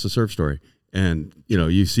 tell us a surf story. And,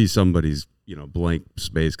 you see somebody's, blank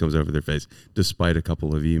space comes over their face despite a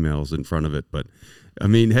couple of emails in front of it. But I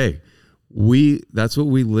mean, hey, that's what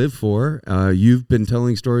we live for. You've been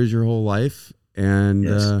telling stories your whole life, and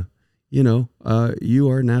yes. You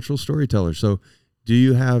are a natural storyteller. So do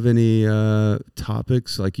you have any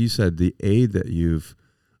topics, like you said, the aid that you've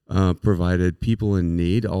provided people in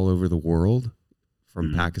need all over the world,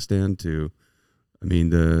 from Pakistan to,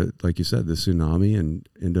 like you said, the tsunami in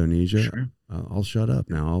Indonesia? Sure. I'll shut up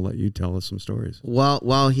now. I'll let you tell us some stories.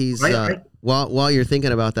 While he's while you're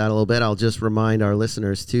thinking about that a little bit, I'll just remind our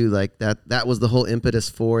listeners too, like that was the whole impetus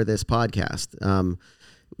for this podcast.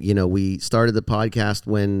 We started the podcast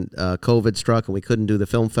when COVID struck and we couldn't do the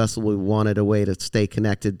film festival. We wanted a way to stay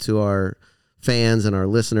connected to our fans and our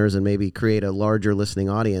listeners and maybe create a larger listening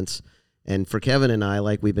audience. And for Kevin and I,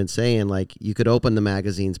 like we've been saying, like you could open the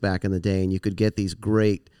magazines back in the day and you could get these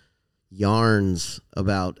great yarns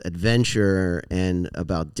about adventure and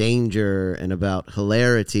about danger and about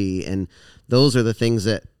hilarity. And those are the things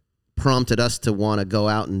that prompted us to want to go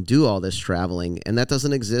out and do all this traveling, and that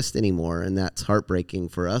doesn't exist anymore, and that's heartbreaking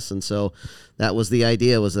for us. And so that was the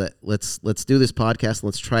idea, was that let's do this podcast and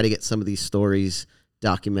let's try to get some of these stories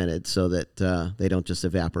documented so that they don't just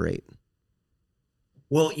evaporate.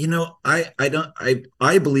 Well,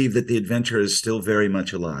 I believe that the adventure is still very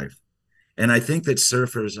much alive. And I think that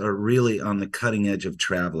surfers are really on the cutting edge of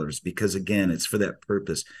travelers because, again, it's for that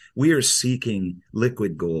purpose. We are seeking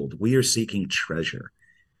liquid gold. We are seeking treasure.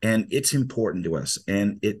 And it's important to us.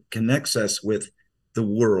 And it connects us with the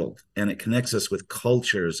world. And it connects us with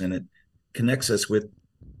cultures. And it connects us with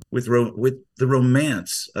the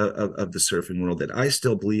romance of the surfing world that I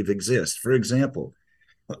still believe exists. For example,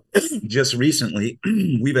 just recently,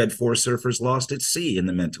 we've had 4 surfers lost at sea in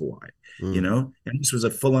the Mentawai. And this was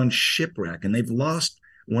a full-on shipwreck, and they've lost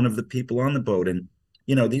one of the people on the boat. And,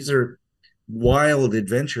 these are wild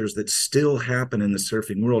adventures that still happen in the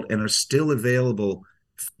surfing world and are still available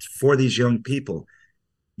for these young people.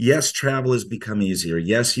 Yes, travel has become easier.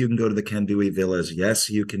 Yes, you can go to the Kandui Villas.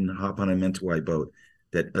 Yes, you can hop on a Mentawai boat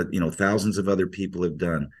that, thousands of other people have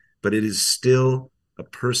done. But it is still a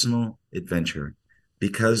personal adventure,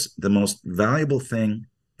 because the most valuable thing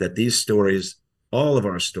that these stories, all of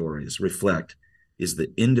our stories, reflect is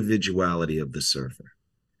the individuality of the surfer.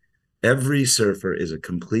 Every surfer is a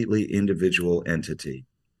completely individual entity.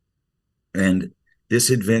 And this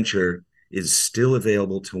adventure is still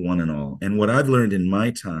available to one and all. And what I've learned in my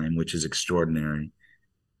time, which is extraordinary,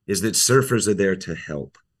 is that surfers are there to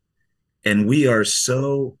help. And we are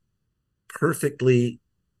so perfectly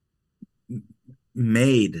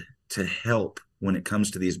made to help when it comes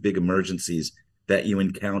to these big emergencies that you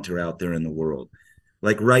encounter out there in the world.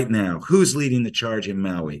 Like right now, who's leading the charge in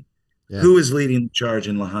Maui? Yeah. Who is leading the charge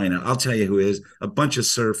in Lahaina? I'll tell you who is. A bunch of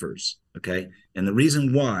surfers, okay? And the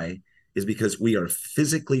reason why is because we are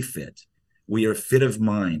physically fit. We are fit of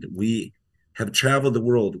mind. We have traveled the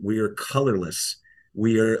world. We are colorless.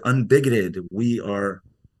 We are unbigoted. We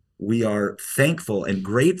are thankful and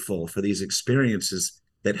grateful for these experiences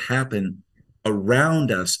that happen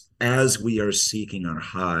around us as we are seeking our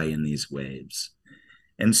high in these waves.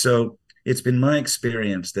 And so it's been my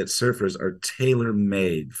experience that surfers are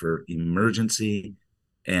tailor-made for emergency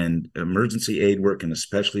aid work, and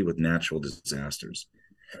especially with natural disasters.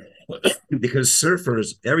 Because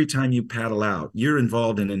surfers, every time you paddle out, you're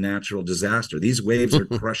involved in a natural disaster. These waves are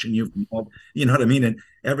crushing you. You know what I mean? And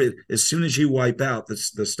as soon as you wipe out, the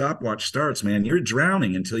stopwatch starts, man. You're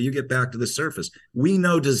drowning until you get back to the surface. We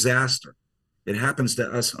know disaster. It happens to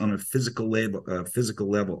us on a physical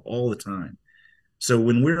level all the time. So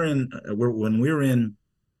when we're in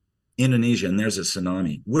Indonesia and there's a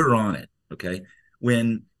tsunami, we're on it. Okay.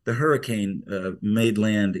 When the hurricane made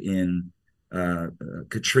land in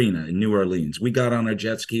Katrina in New Orleans, we got on our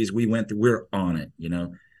jet skis. We're on it.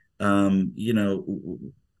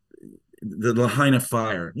 The Lahaina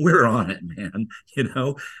fire, we're on it, man.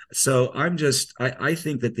 So I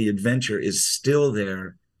think that the adventure is still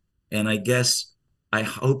there. And I guess I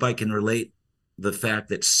hope I can relate the fact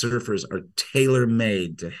that surfers are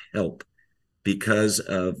tailor-made to help because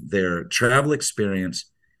of their travel experience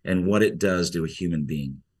and what it does to a human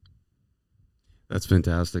being. That's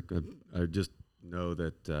fantastic. I just know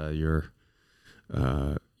that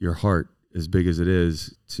your heart, as big as it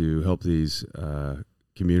is, to help these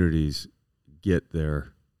communities get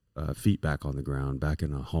their feet back on the ground, back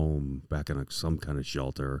in a home, back in some kind of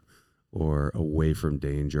shelter, or away from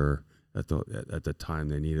danger at the time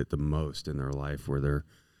they need it the most in their life, where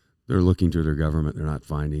they're looking to their government, they're not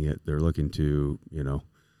finding it, they're looking to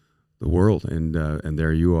the world, and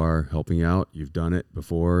there you are helping out. You've done it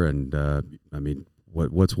before, and I mean,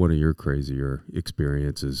 what's one of your crazier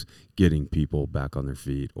experiences getting people back on their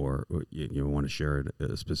feet, or you want to share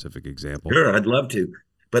a specific example? Sure, I'd love to,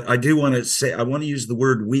 but I do want to say, I want to use the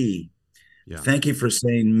word we. Yeah. Thank you for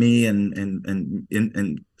saying me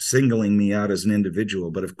and singling me out as an individual.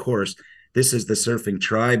 But of course, this is the surfing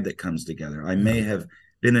tribe that comes together. I may have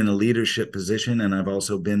been in a leadership position, and I've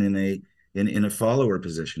also been in a follower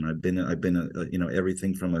position. I've been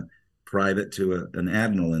everything from a private to an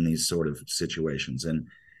admiral in these sort of situations. And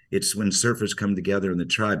it's when surfers come together in the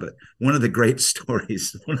tribe. But one of the great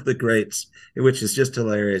stories, one of the greats, which is just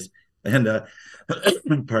hilarious. And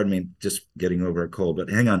pardon me, just getting over a cold, but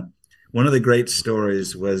hang on. One of the great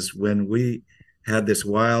stories was when we had this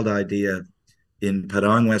wild idea in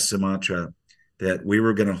Padang, West Sumatra, that we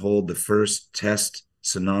were going to hold the first test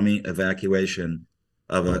tsunami evacuation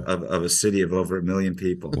of a city of over 1 million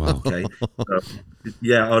people. Wow. Okay. So,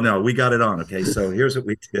 yeah. Oh no, we got it on. Okay. So here's what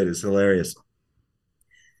we did. It's hilarious.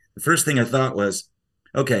 The first thing I thought was,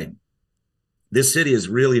 okay, this city is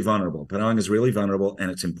really vulnerable. Padang is really vulnerable,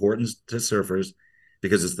 and it's important to surfers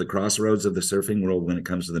because it's the crossroads of the surfing world when it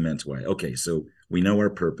comes to the Mentawai. Okay, so we know our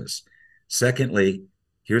purpose. Secondly,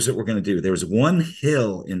 here's what we're going to do. There's one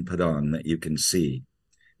hill in Padang that you can see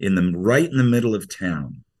right in the middle of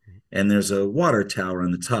town, and there's a water tower on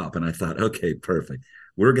the top. And I thought, okay, perfect.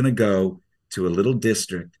 We're going to go to a little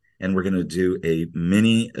district, and we're going to do a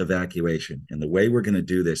mini evacuation. And the way we're going to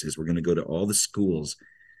do this is we're going to go to all the schools,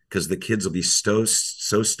 because the kids will be so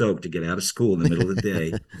stoked to get out of school in the middle of the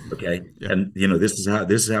day. Okay. Yeah. And this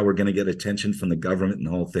is how we're going to get attention from the government and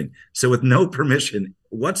the whole thing. So with no permission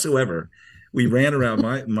whatsoever, we ran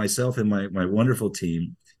around, myself and my wonderful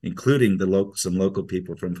team, including some local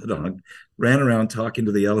people from Padang, ran around talking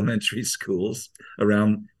to the elementary schools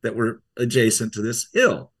around that were adjacent to this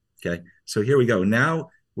hill. Okay. So here we go. Now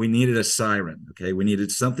we needed a siren. Okay. We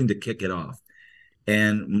needed something to kick it off.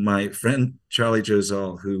 And my friend Charlie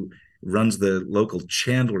Jozal, who runs the local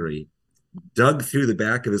chandlery, dug through the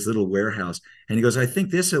back of his little warehouse, and he goes, I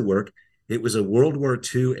think this will work. It was a World War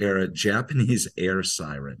II era Japanese air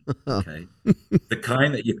siren. Okay. The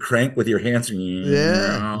kind that you crank with your hands.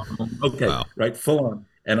 Yeah. Okay. Wow. Right. Full on.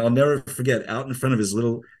 And I'll never forget, out in front of his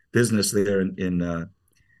little business there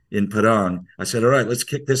in Padang, I said, all right, let's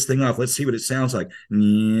kick this thing off. Let's see what it sounds like.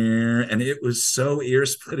 And it was so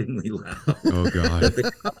ear-splittingly loud. Oh, God.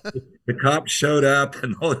 The cops showed up,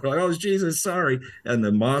 and they're like, oh, Jesus, sorry. And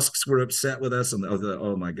the mosques were upset with us. And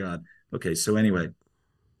oh, my God. Okay, so anyway.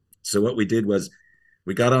 So what we did was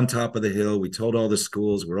we got on top of the hill. We told all the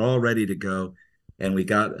schools we're all ready to go. And we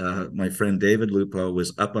got my friend David Lupo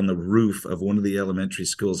was up on the roof of one of the elementary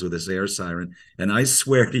schools with this air siren. And I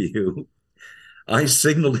swear to you, I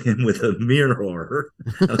signaled him with a mirror,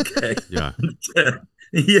 okay? Yeah.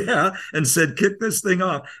 Yeah, and said, kick this thing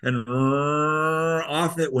off. And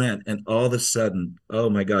off it went. And all of a sudden,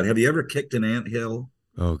 oh, my God. Have you ever kicked an anthill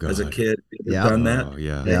as a kid? Yeah. Done that? Oh,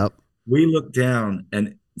 yeah. Yep. We looked down,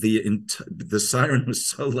 and the siren was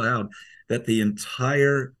so loud that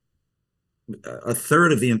a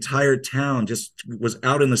third of the entire town just was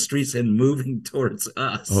out in the streets and moving towards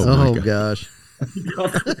us. Oh gosh.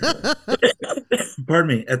 Pardon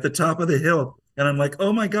me, at the top of the hill. And I'm like,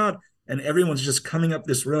 oh my God. And everyone's just coming up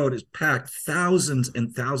this road. It's packed, thousands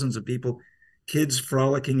and thousands of people, kids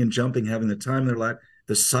frolicking and jumping, having the time of their life.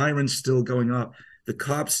 The siren's still going off. The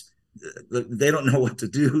cops, they don't know what to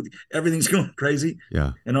do. Everything's going crazy.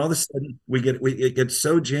 Yeah. And all of a sudden it gets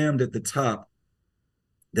so jammed at the top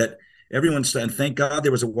that everyone's, and thank God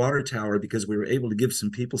there was a water tower because we were able to give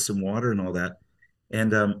some people some water and all that.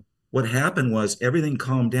 And what happened was everything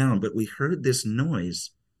calmed down, but we heard this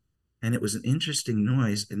noise, and it was an interesting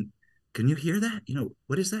noise. And can you hear that?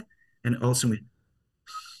 What is that? And all of a sudden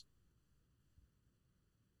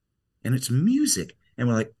and it's music. And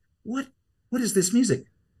we're like, what is this music?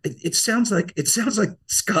 It sounds like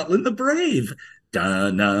Scotland the Brave. Da,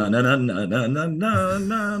 na, na, na, na, na, na, na,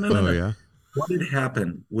 na, na. Oh, yeah. What had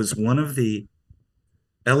happened was one of the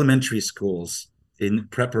elementary schools, in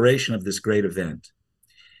preparation of this great event,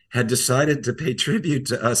 had decided to pay tribute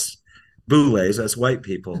to us boules, us white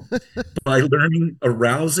people, by learning a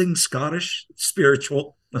rousing Scottish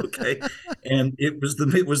spiritual. Okay. And it was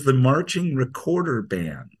the marching recorder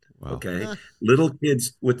band. Wow. Okay. Little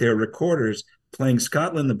kids with their recorders playing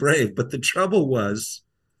Scotland the Brave. But the trouble was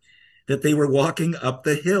that they were walking up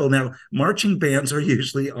the hill. Now, marching bands are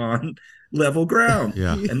usually on level ground.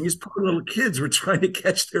 Yeah. And these poor little kids were trying to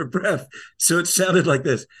catch their breath. So it sounded like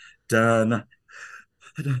this. Dun,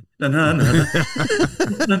 dun, dun, dun,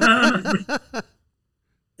 dun, dun.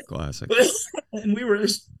 Classic. And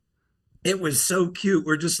it was so cute.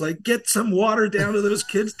 We're just like, get some water down to those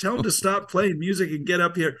kids, tell them to stop playing music and get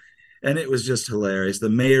up here. And it was just hilarious. The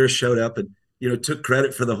mayor showed up and, took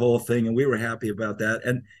credit for the whole thing. And we were happy about that.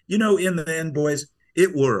 And, in the end, boys,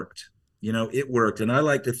 it worked. It worked. And I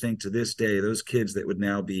like to think to this day, those kids that would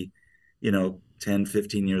now be, 10,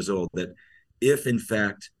 15 years old, that if in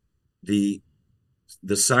fact the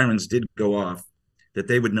sirens did go off, that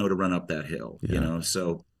they would know to run up that hill,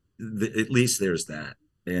 so at least there's that.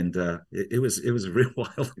 And it was a real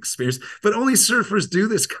wild experience, but only surfers do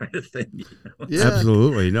this kind of thing. Yeah.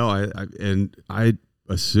 Absolutely. No, I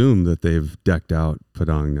assume that they've decked out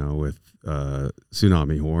Padang now with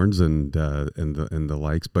tsunami horns and the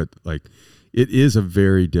likes, but like, it is a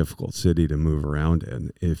very difficult city to move around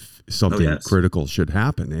in if something critical should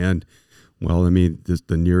happen. And well, I mean,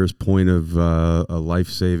 the nearest point of a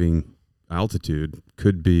life-saving altitude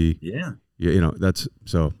could be, that's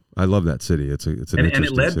so. I love that city. It's an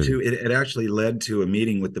interesting city. It actually led to a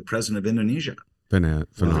meeting with the president of Indonesia.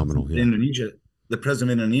 Phenomenal. Yeah. The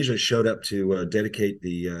president of Indonesia showed up to dedicate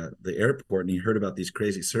the airport, and he heard about these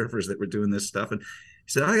crazy surfers that were doing this stuff, and he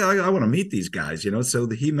said, I want to meet these guys, So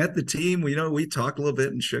he met the team. We talked a little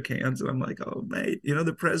bit and shook hands, and I'm like, oh, mate,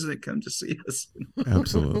 the president come to see us.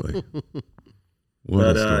 Absolutely.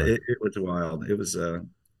 But it was wild. It was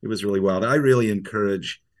really wild. I really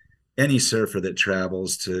encourage any surfer that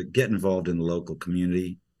travels to get involved in the local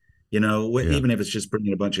community, even if it's just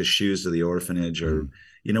bringing a bunch of shoes to the orphanage or,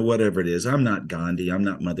 whatever it is. I'm not Gandhi. I'm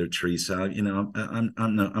not Mother Teresa.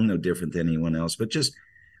 I'm no different than anyone else, but just,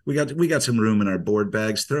 we got some room in our board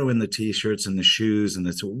bags, throw in the t-shirts and the shoes and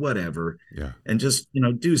it's whatever. Yeah. And just,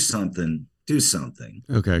 do something.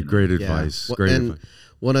 Okay. Great advice. Yeah. Great advice.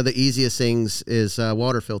 One of the easiest things is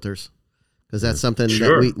water filters. Because that's something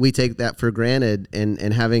that we take that for granted,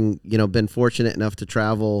 and having been fortunate enough to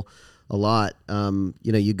travel a lot,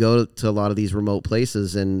 you go to a lot of these remote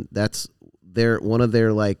places, and that's one of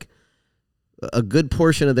their like a good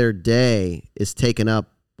portion of their day is taken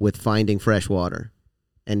up with finding fresh water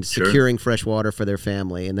and securing fresh water for their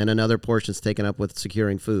family, and then another portion is taken up with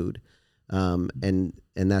securing food, and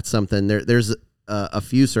that's something there's a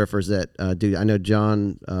few surfers that do. I know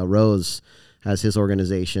John Rose has his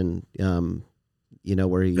organization,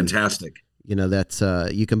 where he fantastic. That's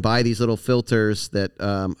you can buy these little filters that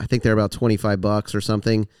I think they're about $25 or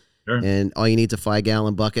something, and all you need is a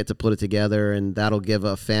 5-gallon bucket to put it together, and that'll give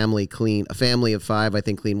a family of 5, I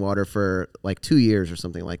think, clean water for like 2 years or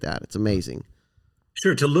something like that. It's amazing.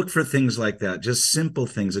 Sure, to look for things like that, just simple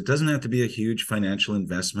things. It doesn't have to be a huge financial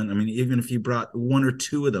investment. I mean, even if you brought 1 or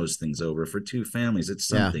 2 of those things over for 2 families, it's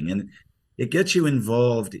something, and it gets you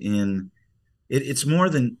involved in. It's more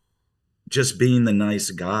than just being the nice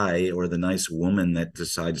guy or the nice woman that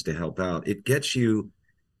decides to help out. It gets you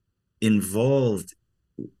involved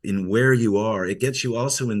in where you are. It gets you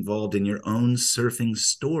also involved in your own surfing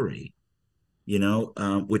story,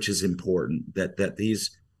 which is important. That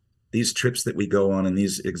these trips that we go on and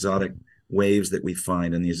these exotic waves that we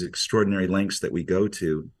find and these extraordinary lengths that we go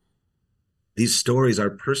to, these stories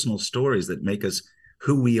are personal stories that make us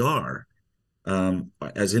who we are.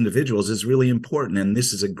 As individuals is really important, and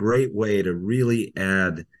this is a great way to really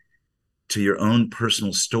add to your own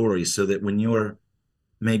personal story, so that when you're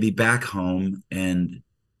maybe back home and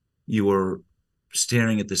you are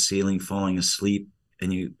staring at the ceiling falling asleep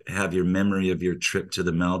and you have your memory of your trip to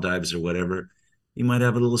the Maldives or whatever, you might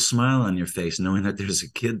have a little smile on your face knowing that there's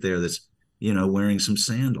a kid there that's wearing some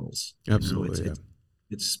sandals. Absolutely.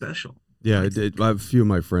 It's special. Yeah, a few of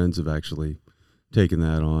my friends have actually taking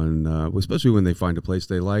that on, especially when they find a place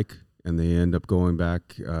they like and they end up going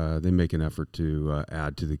back. They make an effort to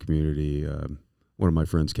add to the community. One of my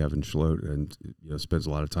friends, Kevin Schlote, and spends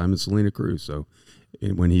a lot of time in Salina Cruz. So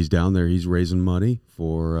when he's down there, he's raising money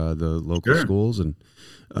for the local schools and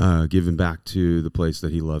giving back to the place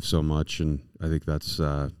that he loves so much. And I think that's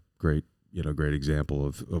great. Great example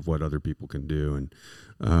of what other people can do.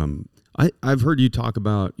 And I've heard you talk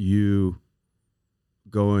about you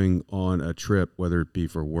going on a trip, whether it be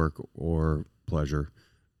for work or pleasure,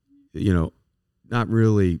 not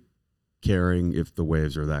really caring if the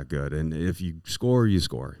waves are that good. And if you score, you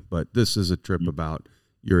score. But this is a trip about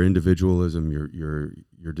your individualism,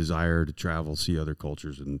 your desire to travel, see other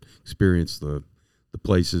cultures, and experience the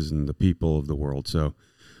places and the people of the world. So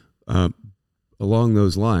along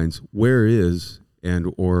those lines, where is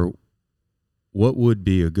or what would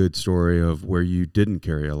be a good story of where you didn't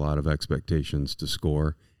carry a lot of expectations to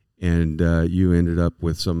score and you ended up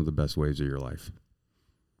with some of the best waves of your life?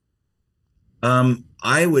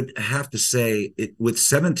 I would have to say with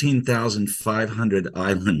 17,500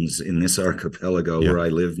 islands in this archipelago where I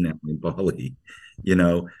live now in Bali,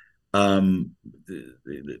 the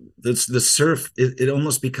surf, it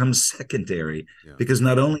almost becomes secondary because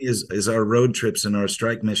not only is our road trips and our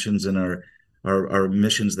strike missions and our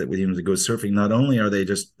missions that we to go surfing, not only are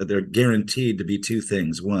they're guaranteed to be two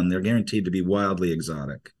things. One, they're guaranteed to be wildly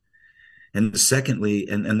exotic. And secondly,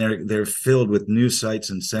 and they're filled with new sights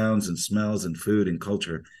and sounds and smells and food and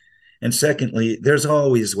culture. And secondly, there's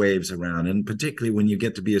always waves around. And particularly when you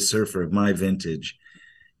get to be a surfer of my vintage,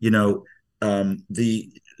 the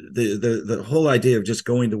whole idea of just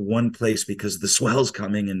going to one place because the swell's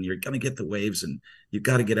coming and you're going to get the waves and you've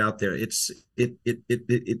got to get out there, it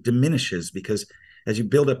diminishes, because as you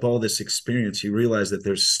build up all this experience, you realize that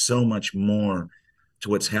there's so much more to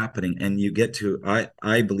what's happening. And you get to,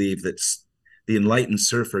 I believe that the enlightened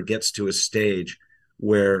surfer gets to a stage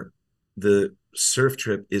where the surf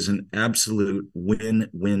trip is an absolute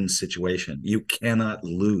win-win situation. You cannot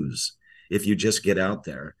lose if you just get out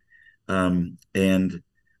there. And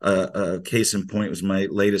a case in point was my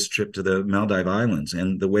latest trip to the Maldive Islands,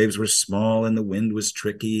 and the waves were small and the wind was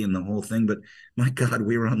tricky and the whole thing. But my God,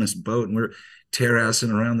 we were on this boat and we're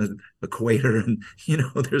terracing around the equator, and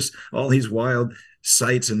there's all these wild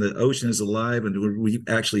sights, and the ocean is alive, and we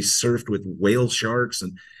actually surfed with whale sharks,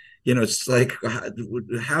 and it's like,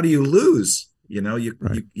 how do you lose?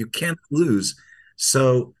 You can't lose.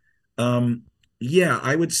 So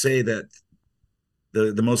I would say that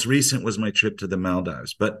the most recent was my trip to the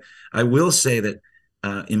Maldives. But I will say that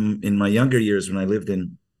in my younger years, when I lived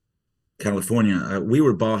in California, we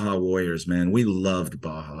were Baja warriors, man. We loved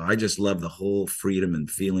Baja. I just loved the whole freedom and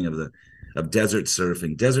feeling of desert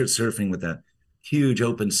surfing with that huge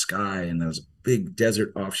open sky and those big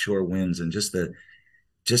desert offshore winds, and just that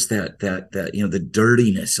the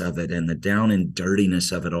dirtiness of it, and the down and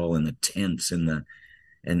dirtiness of it all, and the tents and the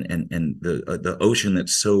ocean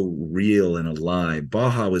that's so real and alive.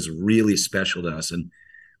 Baja was really special to us, and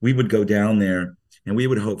we would go down there and we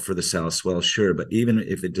would hope for the south swell, sure, but even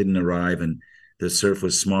if it didn't arrive and the surf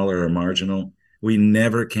was smaller or marginal, we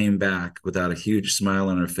never came back without a huge smile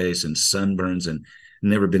on our face and sunburns, and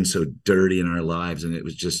never been so dirty in our lives. And it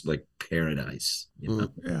was just like paradise.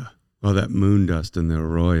 Yeah. Well, that moon dust in the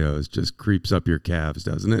arroyos just creeps up your calves,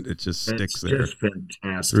 doesn't it? It just sticks there. It's just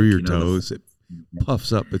fantastic. Through your toes. It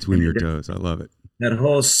puffs up between your toes. I love it. That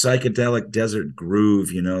whole psychedelic desert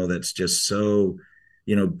groove, that's just so,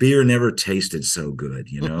 beer never tasted so good,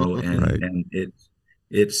 and, right. And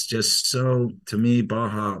it's just so, to me,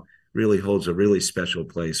 Baja really holds a really special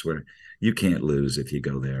place where you can't lose if you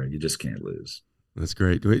go there. You just can't lose. That's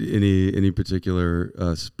great. Any particular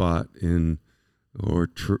spot in,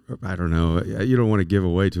 I don't know, you don't want to give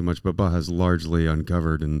away too much, but Baja's largely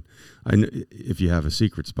uncovered, and I know if you have a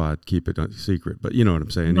secret spot, keep it secret, but you know what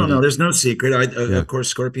I'm saying? No, there's no secret. Of course,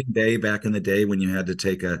 Scorpion Bay, back in the day when you had to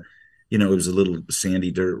take it was a little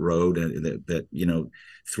sandy dirt road that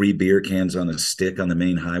 3 beer cans on a stick on the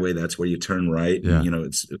main highway, that's where you turn right. Yeah. And,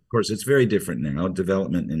 it's very different now.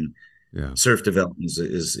 Development and surf development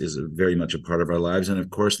is very much a part of our lives. And of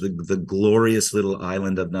course, the glorious little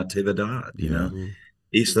island of Natividad,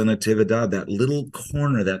 Isla Natividad, that little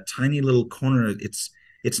corner, that tiny little corner, it's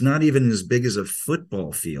not even as big as a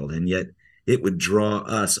football field. And yet it would draw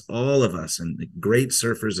us, all of us, and great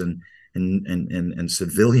surfers and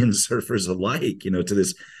civilian surfers alike, to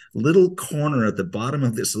this little corner at the bottom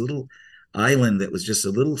of this little island that was just a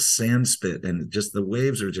little sand spit. And just the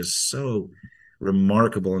waves are just so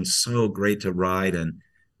remarkable and so great to ride. And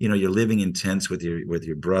you're living in tents with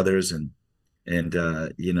your brothers, and and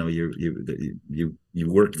you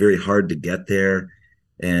worked very hard to get there,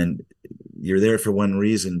 and you're there for one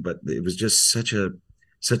reason, but it was just such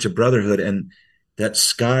a brotherhood, and that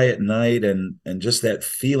sky at night, and just that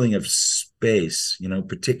feeling of space,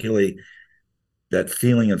 particularly that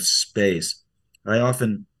feeling of space. I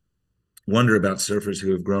often wonder about surfers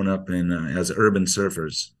who have grown up as urban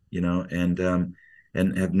surfers, and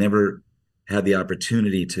have never had the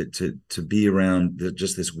opportunity to be around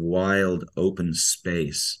just this wild open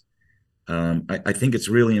space. I think it's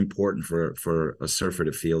really important for a surfer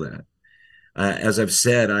to feel that. As I've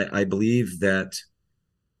said, I believe that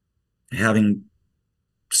having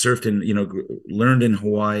surfed learned in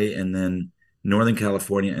Hawaii and then Northern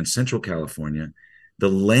California and Central California, the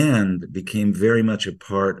land became very much a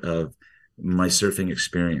part of my surfing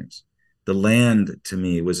experience. The land to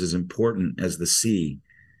me was as important as the sea.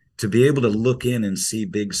 To be able to look in and see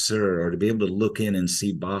Big Sur, or to be able to look in and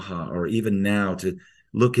see Baja, or even now to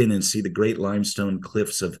look in and see the great limestone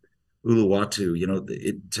cliffs of Uluwatu,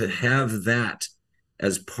 to have that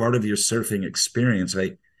as part of your surfing experience,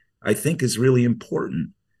 I think is really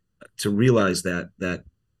important to realize that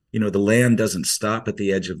the land doesn't stop at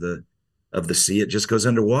the edge of the sea. It just goes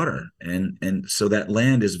underwater. And so that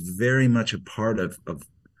land is very much a part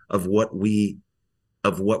of what we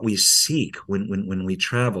seek when we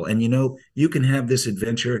travel. And you can have this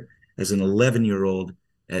adventure as an 11-year-old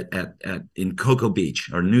in Cocoa Beach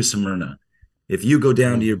or New Smyrna. If you go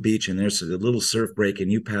down to your beach and there's a little surf break and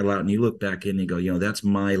you paddle out and you look back in and you go, that's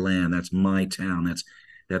my land, that's my town,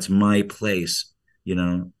 that's my place.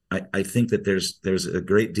 I think that there's a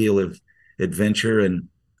great deal of adventure, and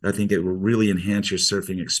I think it will really enhance your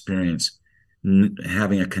surfing experience,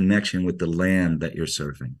 having a connection with the land that you're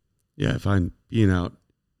surfing. Yeah, if I'm being out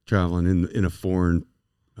traveling in a foreign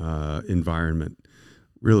environment,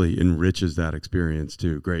 really enriches that experience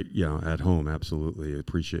too. Great, at home, absolutely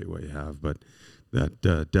appreciate what you have, but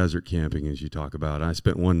that desert camping, as you talk about, I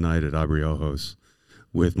spent one night at Abriojos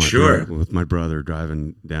with my brother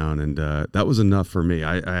driving down, and that was enough for me.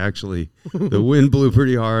 I actually, the wind blew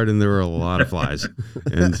pretty hard, and there were a lot of flies,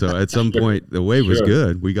 and so at some point the wave was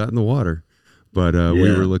good. We got in the water. But we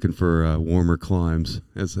were looking for warmer climes,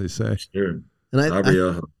 as they say. Sure. And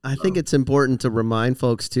I think it's important to remind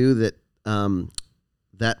folks too that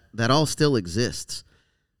that all still exists.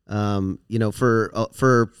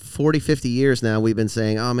 For 40, 50 years now, we've been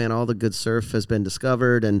saying, oh man, all the good surf has been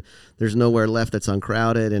discovered and there's nowhere left that's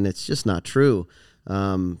uncrowded, and it's just not true.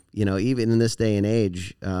 Even in this day and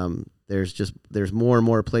age, there's more and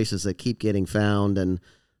more places that keep getting found, and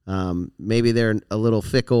maybe they're a little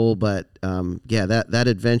fickle, but that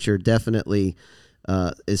adventure definitely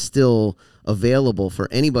is still available for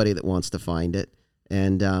anybody that wants to find it.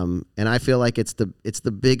 And I feel like it's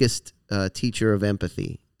the biggest teacher of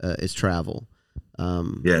empathy is travel.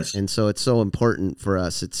 Yes. And so it's so important for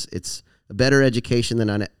us. It's a better education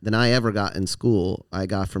than I ever got in school. I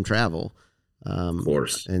got from travel. Of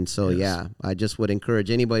course. And so, I just would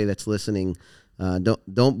encourage anybody that's listening,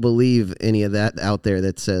 don't believe any of that out there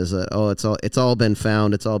that says, it's all been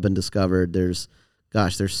found, it's all been discovered. There's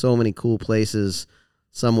so many cool places,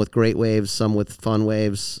 some with great waves, some with fun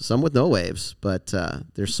waves, some with no waves, but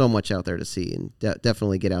there's so much out there to see, and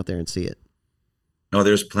definitely get out there and see it. Oh,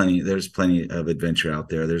 there's plenty of adventure out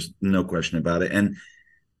there. There's no question about it. And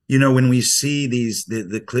when we see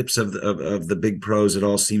the clips of the big pros, it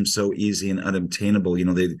all seems so easy and unobtainable.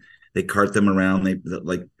 They cart them around.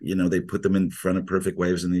 They put them in front of perfect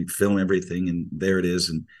waves and they film everything, and there it is.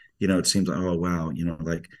 And it seems like, oh wow,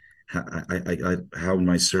 how would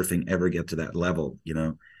my surfing ever get to that level?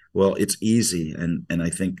 Well, it's easy, and I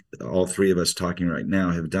think all three of us talking right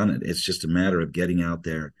now have done it. It's just a matter of getting out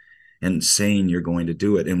there and saying you're going to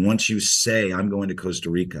do it. And once you say, I'm going to Costa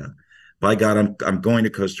Rica, by God, I'm going to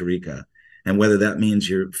Costa Rica. And whether that means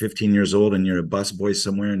you're 15 years old and you're a busboy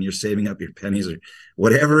somewhere and you're saving up your pennies or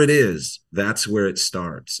whatever it is, that's where it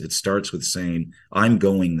starts. It starts with saying, I'm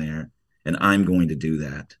going there and I'm going to do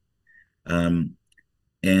that.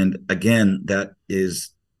 And again, that is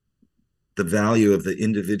the value of the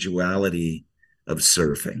individuality of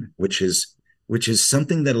surfing, which is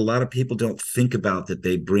something that a lot of people don't think about, that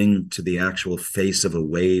they bring to the actual face of a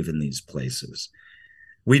wave in these places.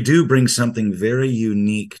 We do bring something very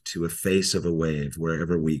unique to a face of a wave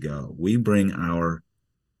wherever we go. We bring our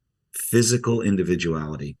physical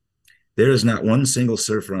individuality. There is not one single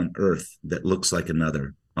surfer on earth that looks like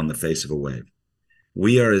another on the face of a wave.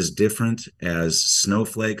 We are as different as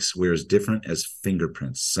snowflakes. We're as different as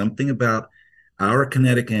fingerprints. Something about our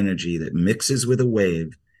kinetic energy that mixes with a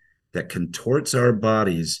wave, that contorts our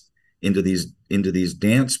bodies into these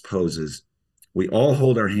dance poses, We all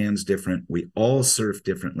hold our hands different. We all surf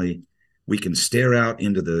differently. We can stare out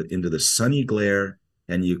into the sunny glare,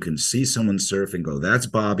 and you can see someone surf and go, that's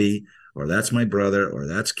Bobby, or that's my brother, or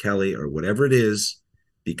that's Kelly, or whatever it is,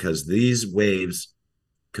 because these waves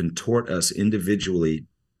contort us individually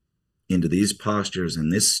into these postures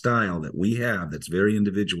and this style that we have that's very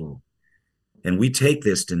individual. And we take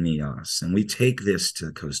this to Nias, and we take this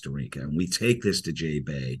to Costa Rica, and we take this to J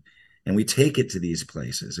Bay, and we take it to these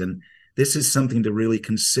places. And this is something to really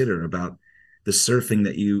consider about the surfing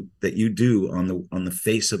that you do on the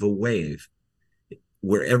face of a wave.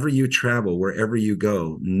 Wherever you travel, wherever you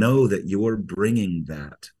go, know that you're bringing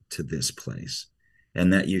that to this place,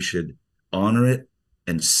 and that you should honor it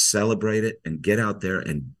and celebrate it and get out there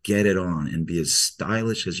and get it on and be as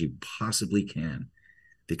stylish as you possibly can,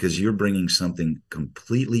 because you're bringing something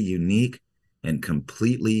completely unique and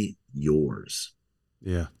completely yours.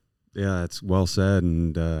 Yeah, that's well said.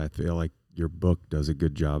 And I feel like your book does a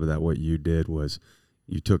good job of that. What you did was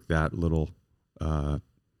you took that little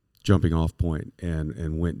jumping off point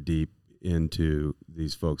and went deep into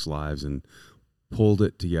these folks' lives and pulled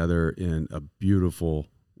it together in a beautiful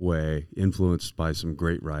way, influenced by some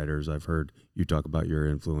great writers. I've heard you talk about your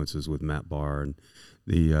influences with Matt Barr, and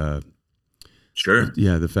the sure.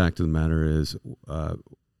 Yeah, the fact of the matter is,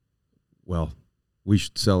 well, we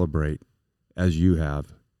should celebrate, as you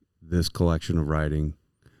have, this collection of writing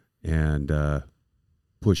and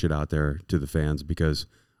push it out there to the fans, because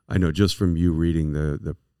I know just from you reading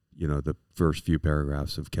the first few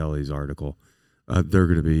paragraphs of Kelly's article, they're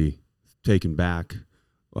going to be taken back,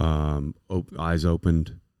 eyes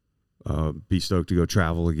opened, be stoked to go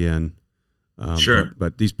travel again. Sure.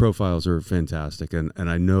 But these profiles are fantastic, and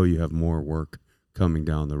I know you have more work coming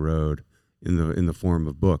down the road in the form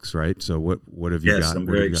of books, right? So what have you got? Yes, I'm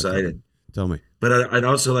very excited. Tell me. But I'd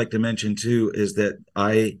also like to mention too is that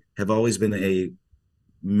I have always been a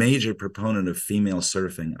major proponent of female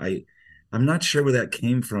surfing. I'm not sure where that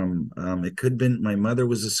came from. It could have been my mother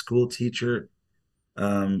was a school teacher.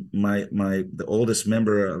 The oldest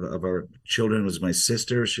member of our children was my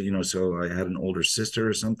sister. She, so I had an older sister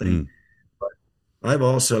or something. But I've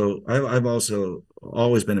also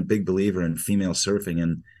always been a big believer in female surfing,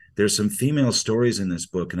 and there's some female stories in this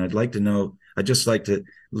book. And I'd just like to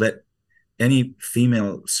let any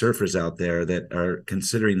female surfers out there that are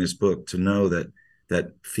considering this book to know that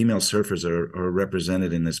female surfers are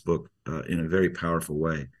represented in this book in a very powerful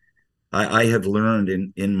way. I have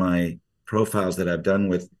learned in my profiles that I've done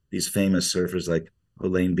with these famous surfers like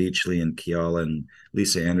Elaine Beachley and Kiala and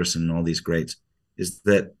Lisa Anderson and all these greats, is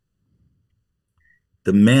that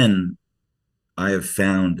the men I have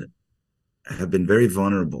found have been very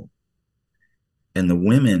vulnerable, and the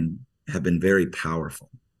women have been very powerful.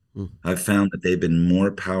 I've found that they've been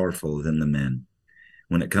more powerful than the men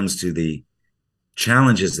when it comes to the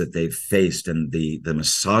challenges that they've faced, and the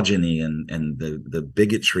misogyny and the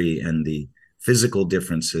bigotry and the physical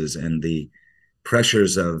differences and the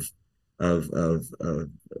pressures of the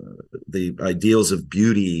ideals of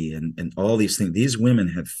beauty and all these things. These women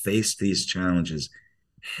have faced these challenges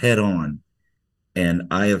head on. And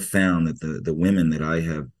I have found that the women that I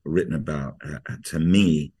have written about, to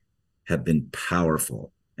me, have been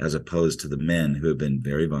powerful, as opposed to the men who have been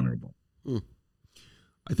very vulnerable.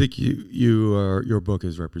 I think your book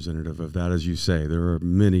is representative of that. As you say, there are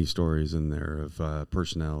many stories in there of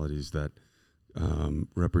personalities that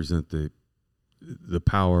represent the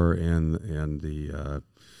power and the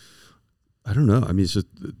I don't know. I mean,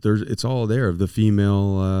 it's all there of the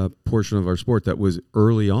female portion of our sport that was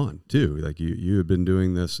early on too. Like you had been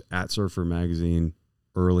doing this at Surfer Magazine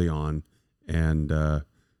early on, and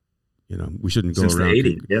we shouldn't go Since around. The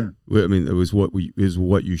 80s, yeah. I mean, it was what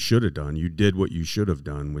you should have done. You did what you should have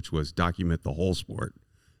done, which was document the whole sport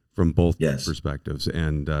from both perspectives.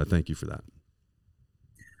 And thank you for that.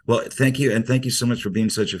 Well, thank you. And thank you so much for being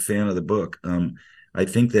such a fan of the book. I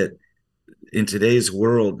think that in today's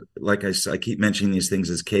world, like I keep mentioning these things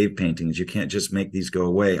as cave paintings, you can't just make these go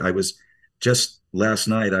away. I was just last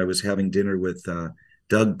night, I was having dinner with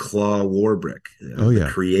Doug Claw Warbrick,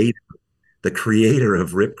 the creator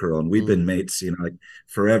of Rip Curl. And we've been mates, like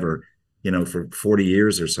forever, for 40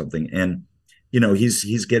 years or something. And,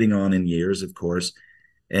 he's getting on in years, of course.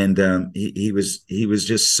 And he was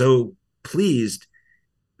just so pleased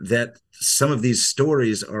that some of these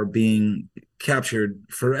stories are being captured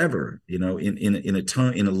forever, in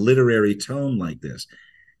a literary tone like this.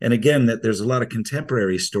 And again, that there's a lot of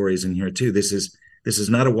contemporary stories in here too. This is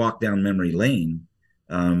not a walk down memory lane.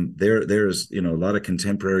 There's a lot of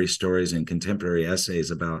contemporary stories and contemporary essays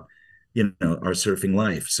about our surfing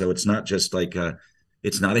life. So it's not just like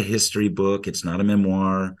it's not a history book. It's not a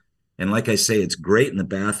memoir, And like I say, it's great in the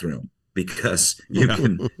bathroom because you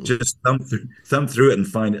can just thumb through it and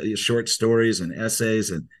find short stories and essays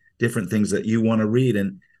and different things that you want to read.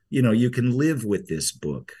 And, you can live with this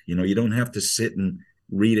book. You don't have to sit and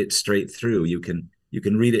read it straight through. You can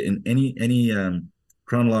read it in any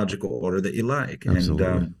chronological order that you like. Absolutely.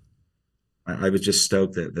 And I was just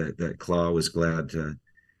stoked that Claw was glad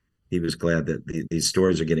he was glad that these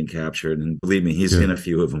stories are getting captured, and believe me, he's in a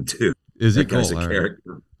few of them too. Is he that guy's cool? a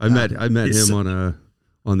character. I met him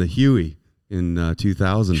on the Huey in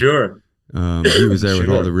 2000. Sure. He was there with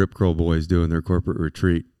all the Rip Curl boys doing their corporate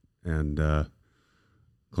retreat, and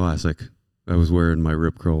classic. I was wearing my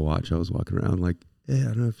Rip Curl watch. I was walking around like, hey, I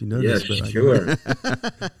don't know if you noticed. Yeah, but sure.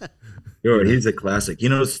 Sure, he's a classic.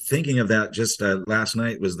 Thinking of that, just last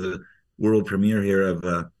night was the world premiere here of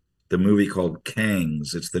the movie called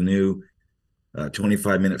Kangs. It's the new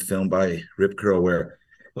 25-minute film by Rip Curl where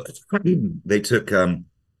they took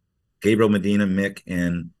Gabriel Medina, Mick,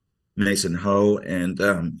 and Mason Ho, and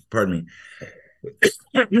pardon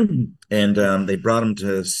me, and they brought him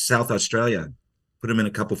to South Australia, put him in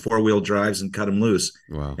a couple 4-wheel drives and cut him loose.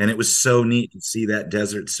 Wow. And it was so neat to see that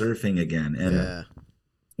desert surfing again. And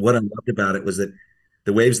what I loved about it was that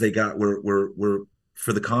the waves they got were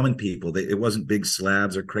for the common people. It wasn't big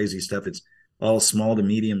slabs or crazy stuff. It's all small to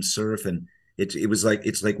medium surf, and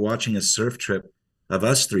it's like watching a surf trip of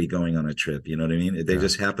us three going on a trip. You know what I mean? They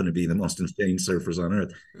just happen to be the most insane surfers on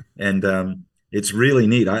earth, and it's really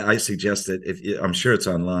neat. I suggest that I'm sure it's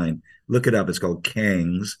online. Look it up. It's called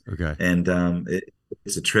Kangs. Okay. And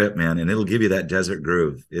it's a trip, man, and it'll give you that desert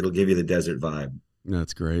groove. It'll give you the desert vibe.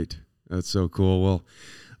 That's great. That's so cool. Well,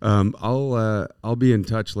 I'll be in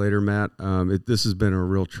touch later, Matt. This has been a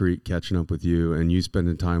real treat catching up with you and you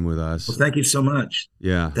spending time with us. Well, thank you so much.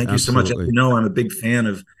 Yeah, thank you so much. I'm a big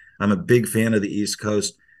fan of the East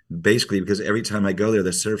Coast, basically because every time I go there,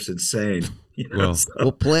 the surf's insane.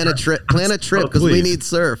 We'll plan a trip because we need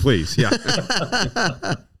surf. Please, yeah.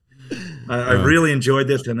 I really enjoyed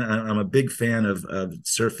this, and I'm a big fan of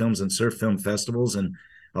surf films and surf film festivals, and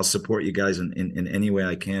I'll support you guys in any way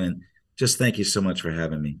I can. And just thank you so much for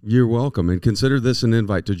having me. You're welcome. And consider this an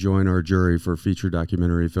invite to join our jury for feature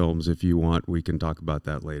documentary films. If you want, we can talk about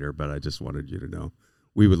that later, but I just wanted you to know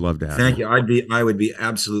we would love to have you. Thank you. I would be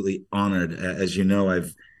absolutely honored. As you know,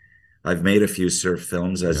 I've made a few surf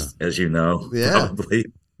films, as you know, probably.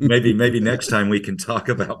 Maybe next time we can talk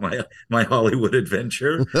about my Hollywood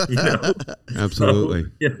adventure. Absolutely.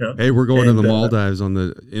 Hey, we're going to the Maldives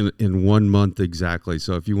in 1 month exactly.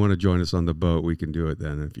 So if you want to join us on the boat, we can do it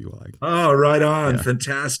then if you like. Oh, right on! Yeah.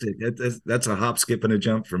 Fantastic. That's a hop, skip, and a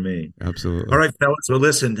jump for me. Absolutely. All right, fellas. Well,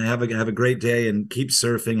 listen. Have a great day and keep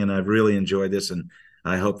surfing. And I've really enjoyed this, and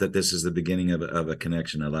I hope that this is the beginning of a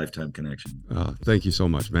connection, a lifetime connection. Thank you so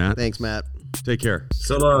much, Matt. Thanks, Matt. Take care.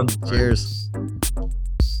 So long. Cheers.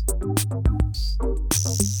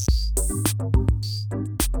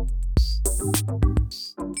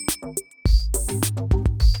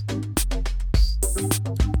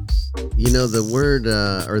 The word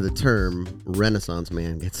or the term Renaissance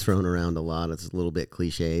man gets thrown around a lot. It's a little bit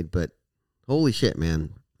cliched, but holy shit, man.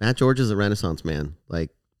 Matt George is a Renaissance man. Like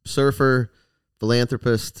surfer,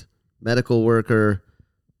 philanthropist, medical worker,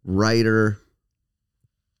 writer.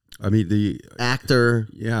 I mean, the actor.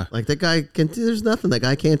 Yeah. Like that guy there's nothing that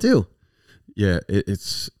guy can't do. Yeah.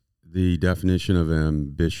 It's the definition of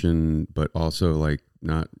ambition, but also like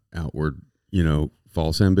not outward,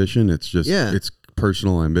 false ambition. It's just, it's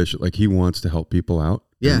personal ambition. Like he wants to help people out.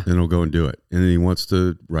 Yeah. And he'll go and do it. And then he wants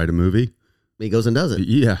to write a movie. He goes and does it.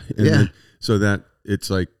 Yeah. And then, so that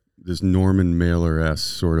it's like this Norman Mailer-esque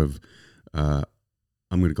sort of, I'm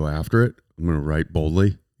going to go after it. I'm going to write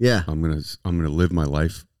boldly. Yeah. I'm going to live my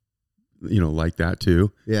life, like that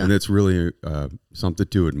too. Yeah. And it's really something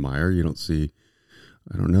to admire. You don't see,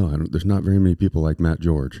 there's not very many people like Matt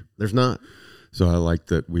George. There's not. So I like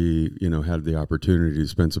that we, had the opportunity to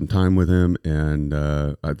spend some time with him, and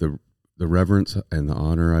the reverence and the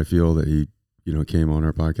honor I feel that he, came on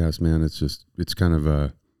our podcast, man. It's kind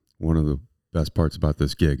of one of the best parts about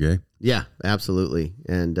this gig, eh? Yeah, absolutely.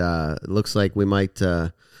 And it looks like we might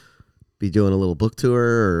be doing a little book tour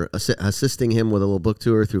or assisting him with a little book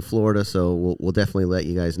tour through Florida. So we'll definitely let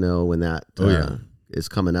you guys know when that is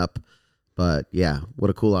coming up. But yeah, what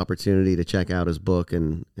a cool opportunity to check out his book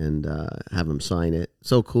and have him sign it.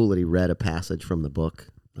 So cool that he read a passage from the book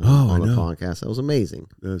on the podcast. That was amazing.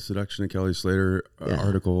 The Seduction of Kelly Slater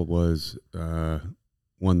article was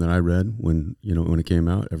one that I read when it came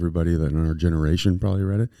out. Everybody that in our generation probably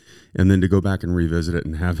read it. And then to go back and revisit it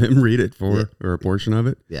and have him read it or a portion of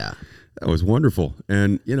it. Yeah. That was wonderful.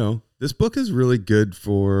 And, this book is really good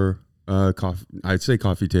for Coffee. I'd say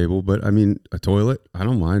coffee table, but I mean a toilet. I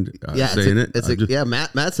don't mind saying it. Yeah,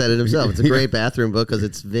 Matt said it himself. It's a great bathroom book because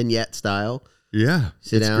it's vignette style. Yeah,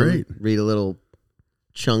 Sit it's down, great. read a little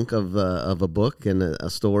chunk of a book and a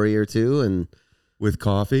story or two, and with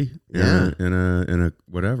coffee and a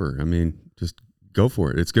whatever. I mean, just go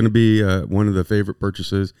for it. It's going to be one of the favorite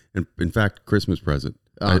purchases, and in fact, Christmas present.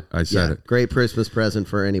 I said it. Great Christmas present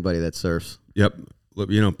for anybody that surfs. Yep.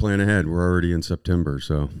 Plan ahead. We're already in September,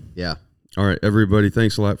 so yeah. All right, everybody.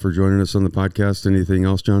 Thanks a lot for joining us on the podcast. Anything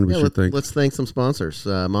else, John? Let's thank some sponsors.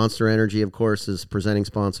 Monster Energy, of course, is presenting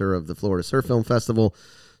sponsor of the Florida Surf Film Festival.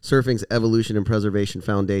 Surfing's Evolution and Preservation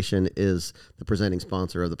Foundation is the presenting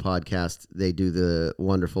sponsor of the podcast. They do the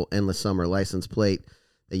wonderful Endless Summer license plate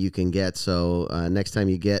that you can get. So next time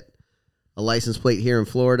you get a license plate here in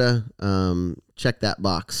Florida, check that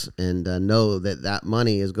box and know that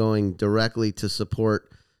money is going directly to support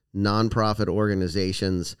nonprofit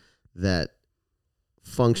organizations that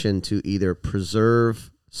function to either preserve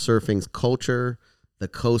surfing's culture, the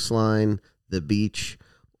coastline, the beach,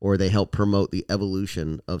 or they help promote the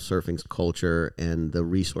evolution of surfing's culture and the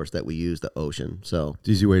resource that we use, the ocean. So it's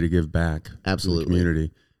an easy way to give back. Absolutely. To the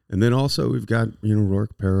community. And then also we've got,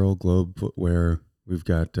 Rourke Apparel, Globe Footwear. We've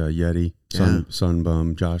got Yeti,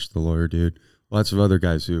 Sunbum, Josh the Lawyer Dude. Lots of other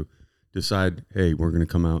guys who decide, hey, we're going to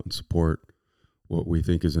come out and support what we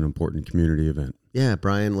think is an important community event. Yeah,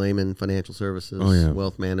 Brian Lehman Financial Services,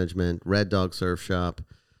 Wealth Management, Red Dog Surf Shop,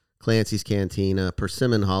 Clancy's Cantina,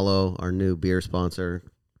 Persimmon Hollow, our new beer sponsor,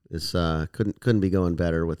 is couldn't be going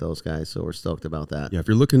better with those guys. So we're stoked about that. Yeah, if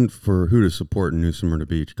you're looking for who to support in New Smyrna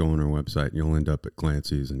Beach, go on our website. You'll end up at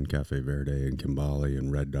Clancy's and Cafe Verde and Kimbali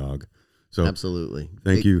and Red Dog. So absolutely,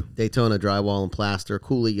 thank you, Daytona Drywall and Plaster,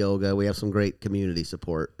 Cooley Yoga. We have some great community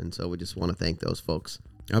support, and so we just want to thank those folks.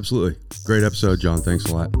 Absolutely, great episode, John. Thanks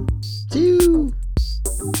a lot. See you.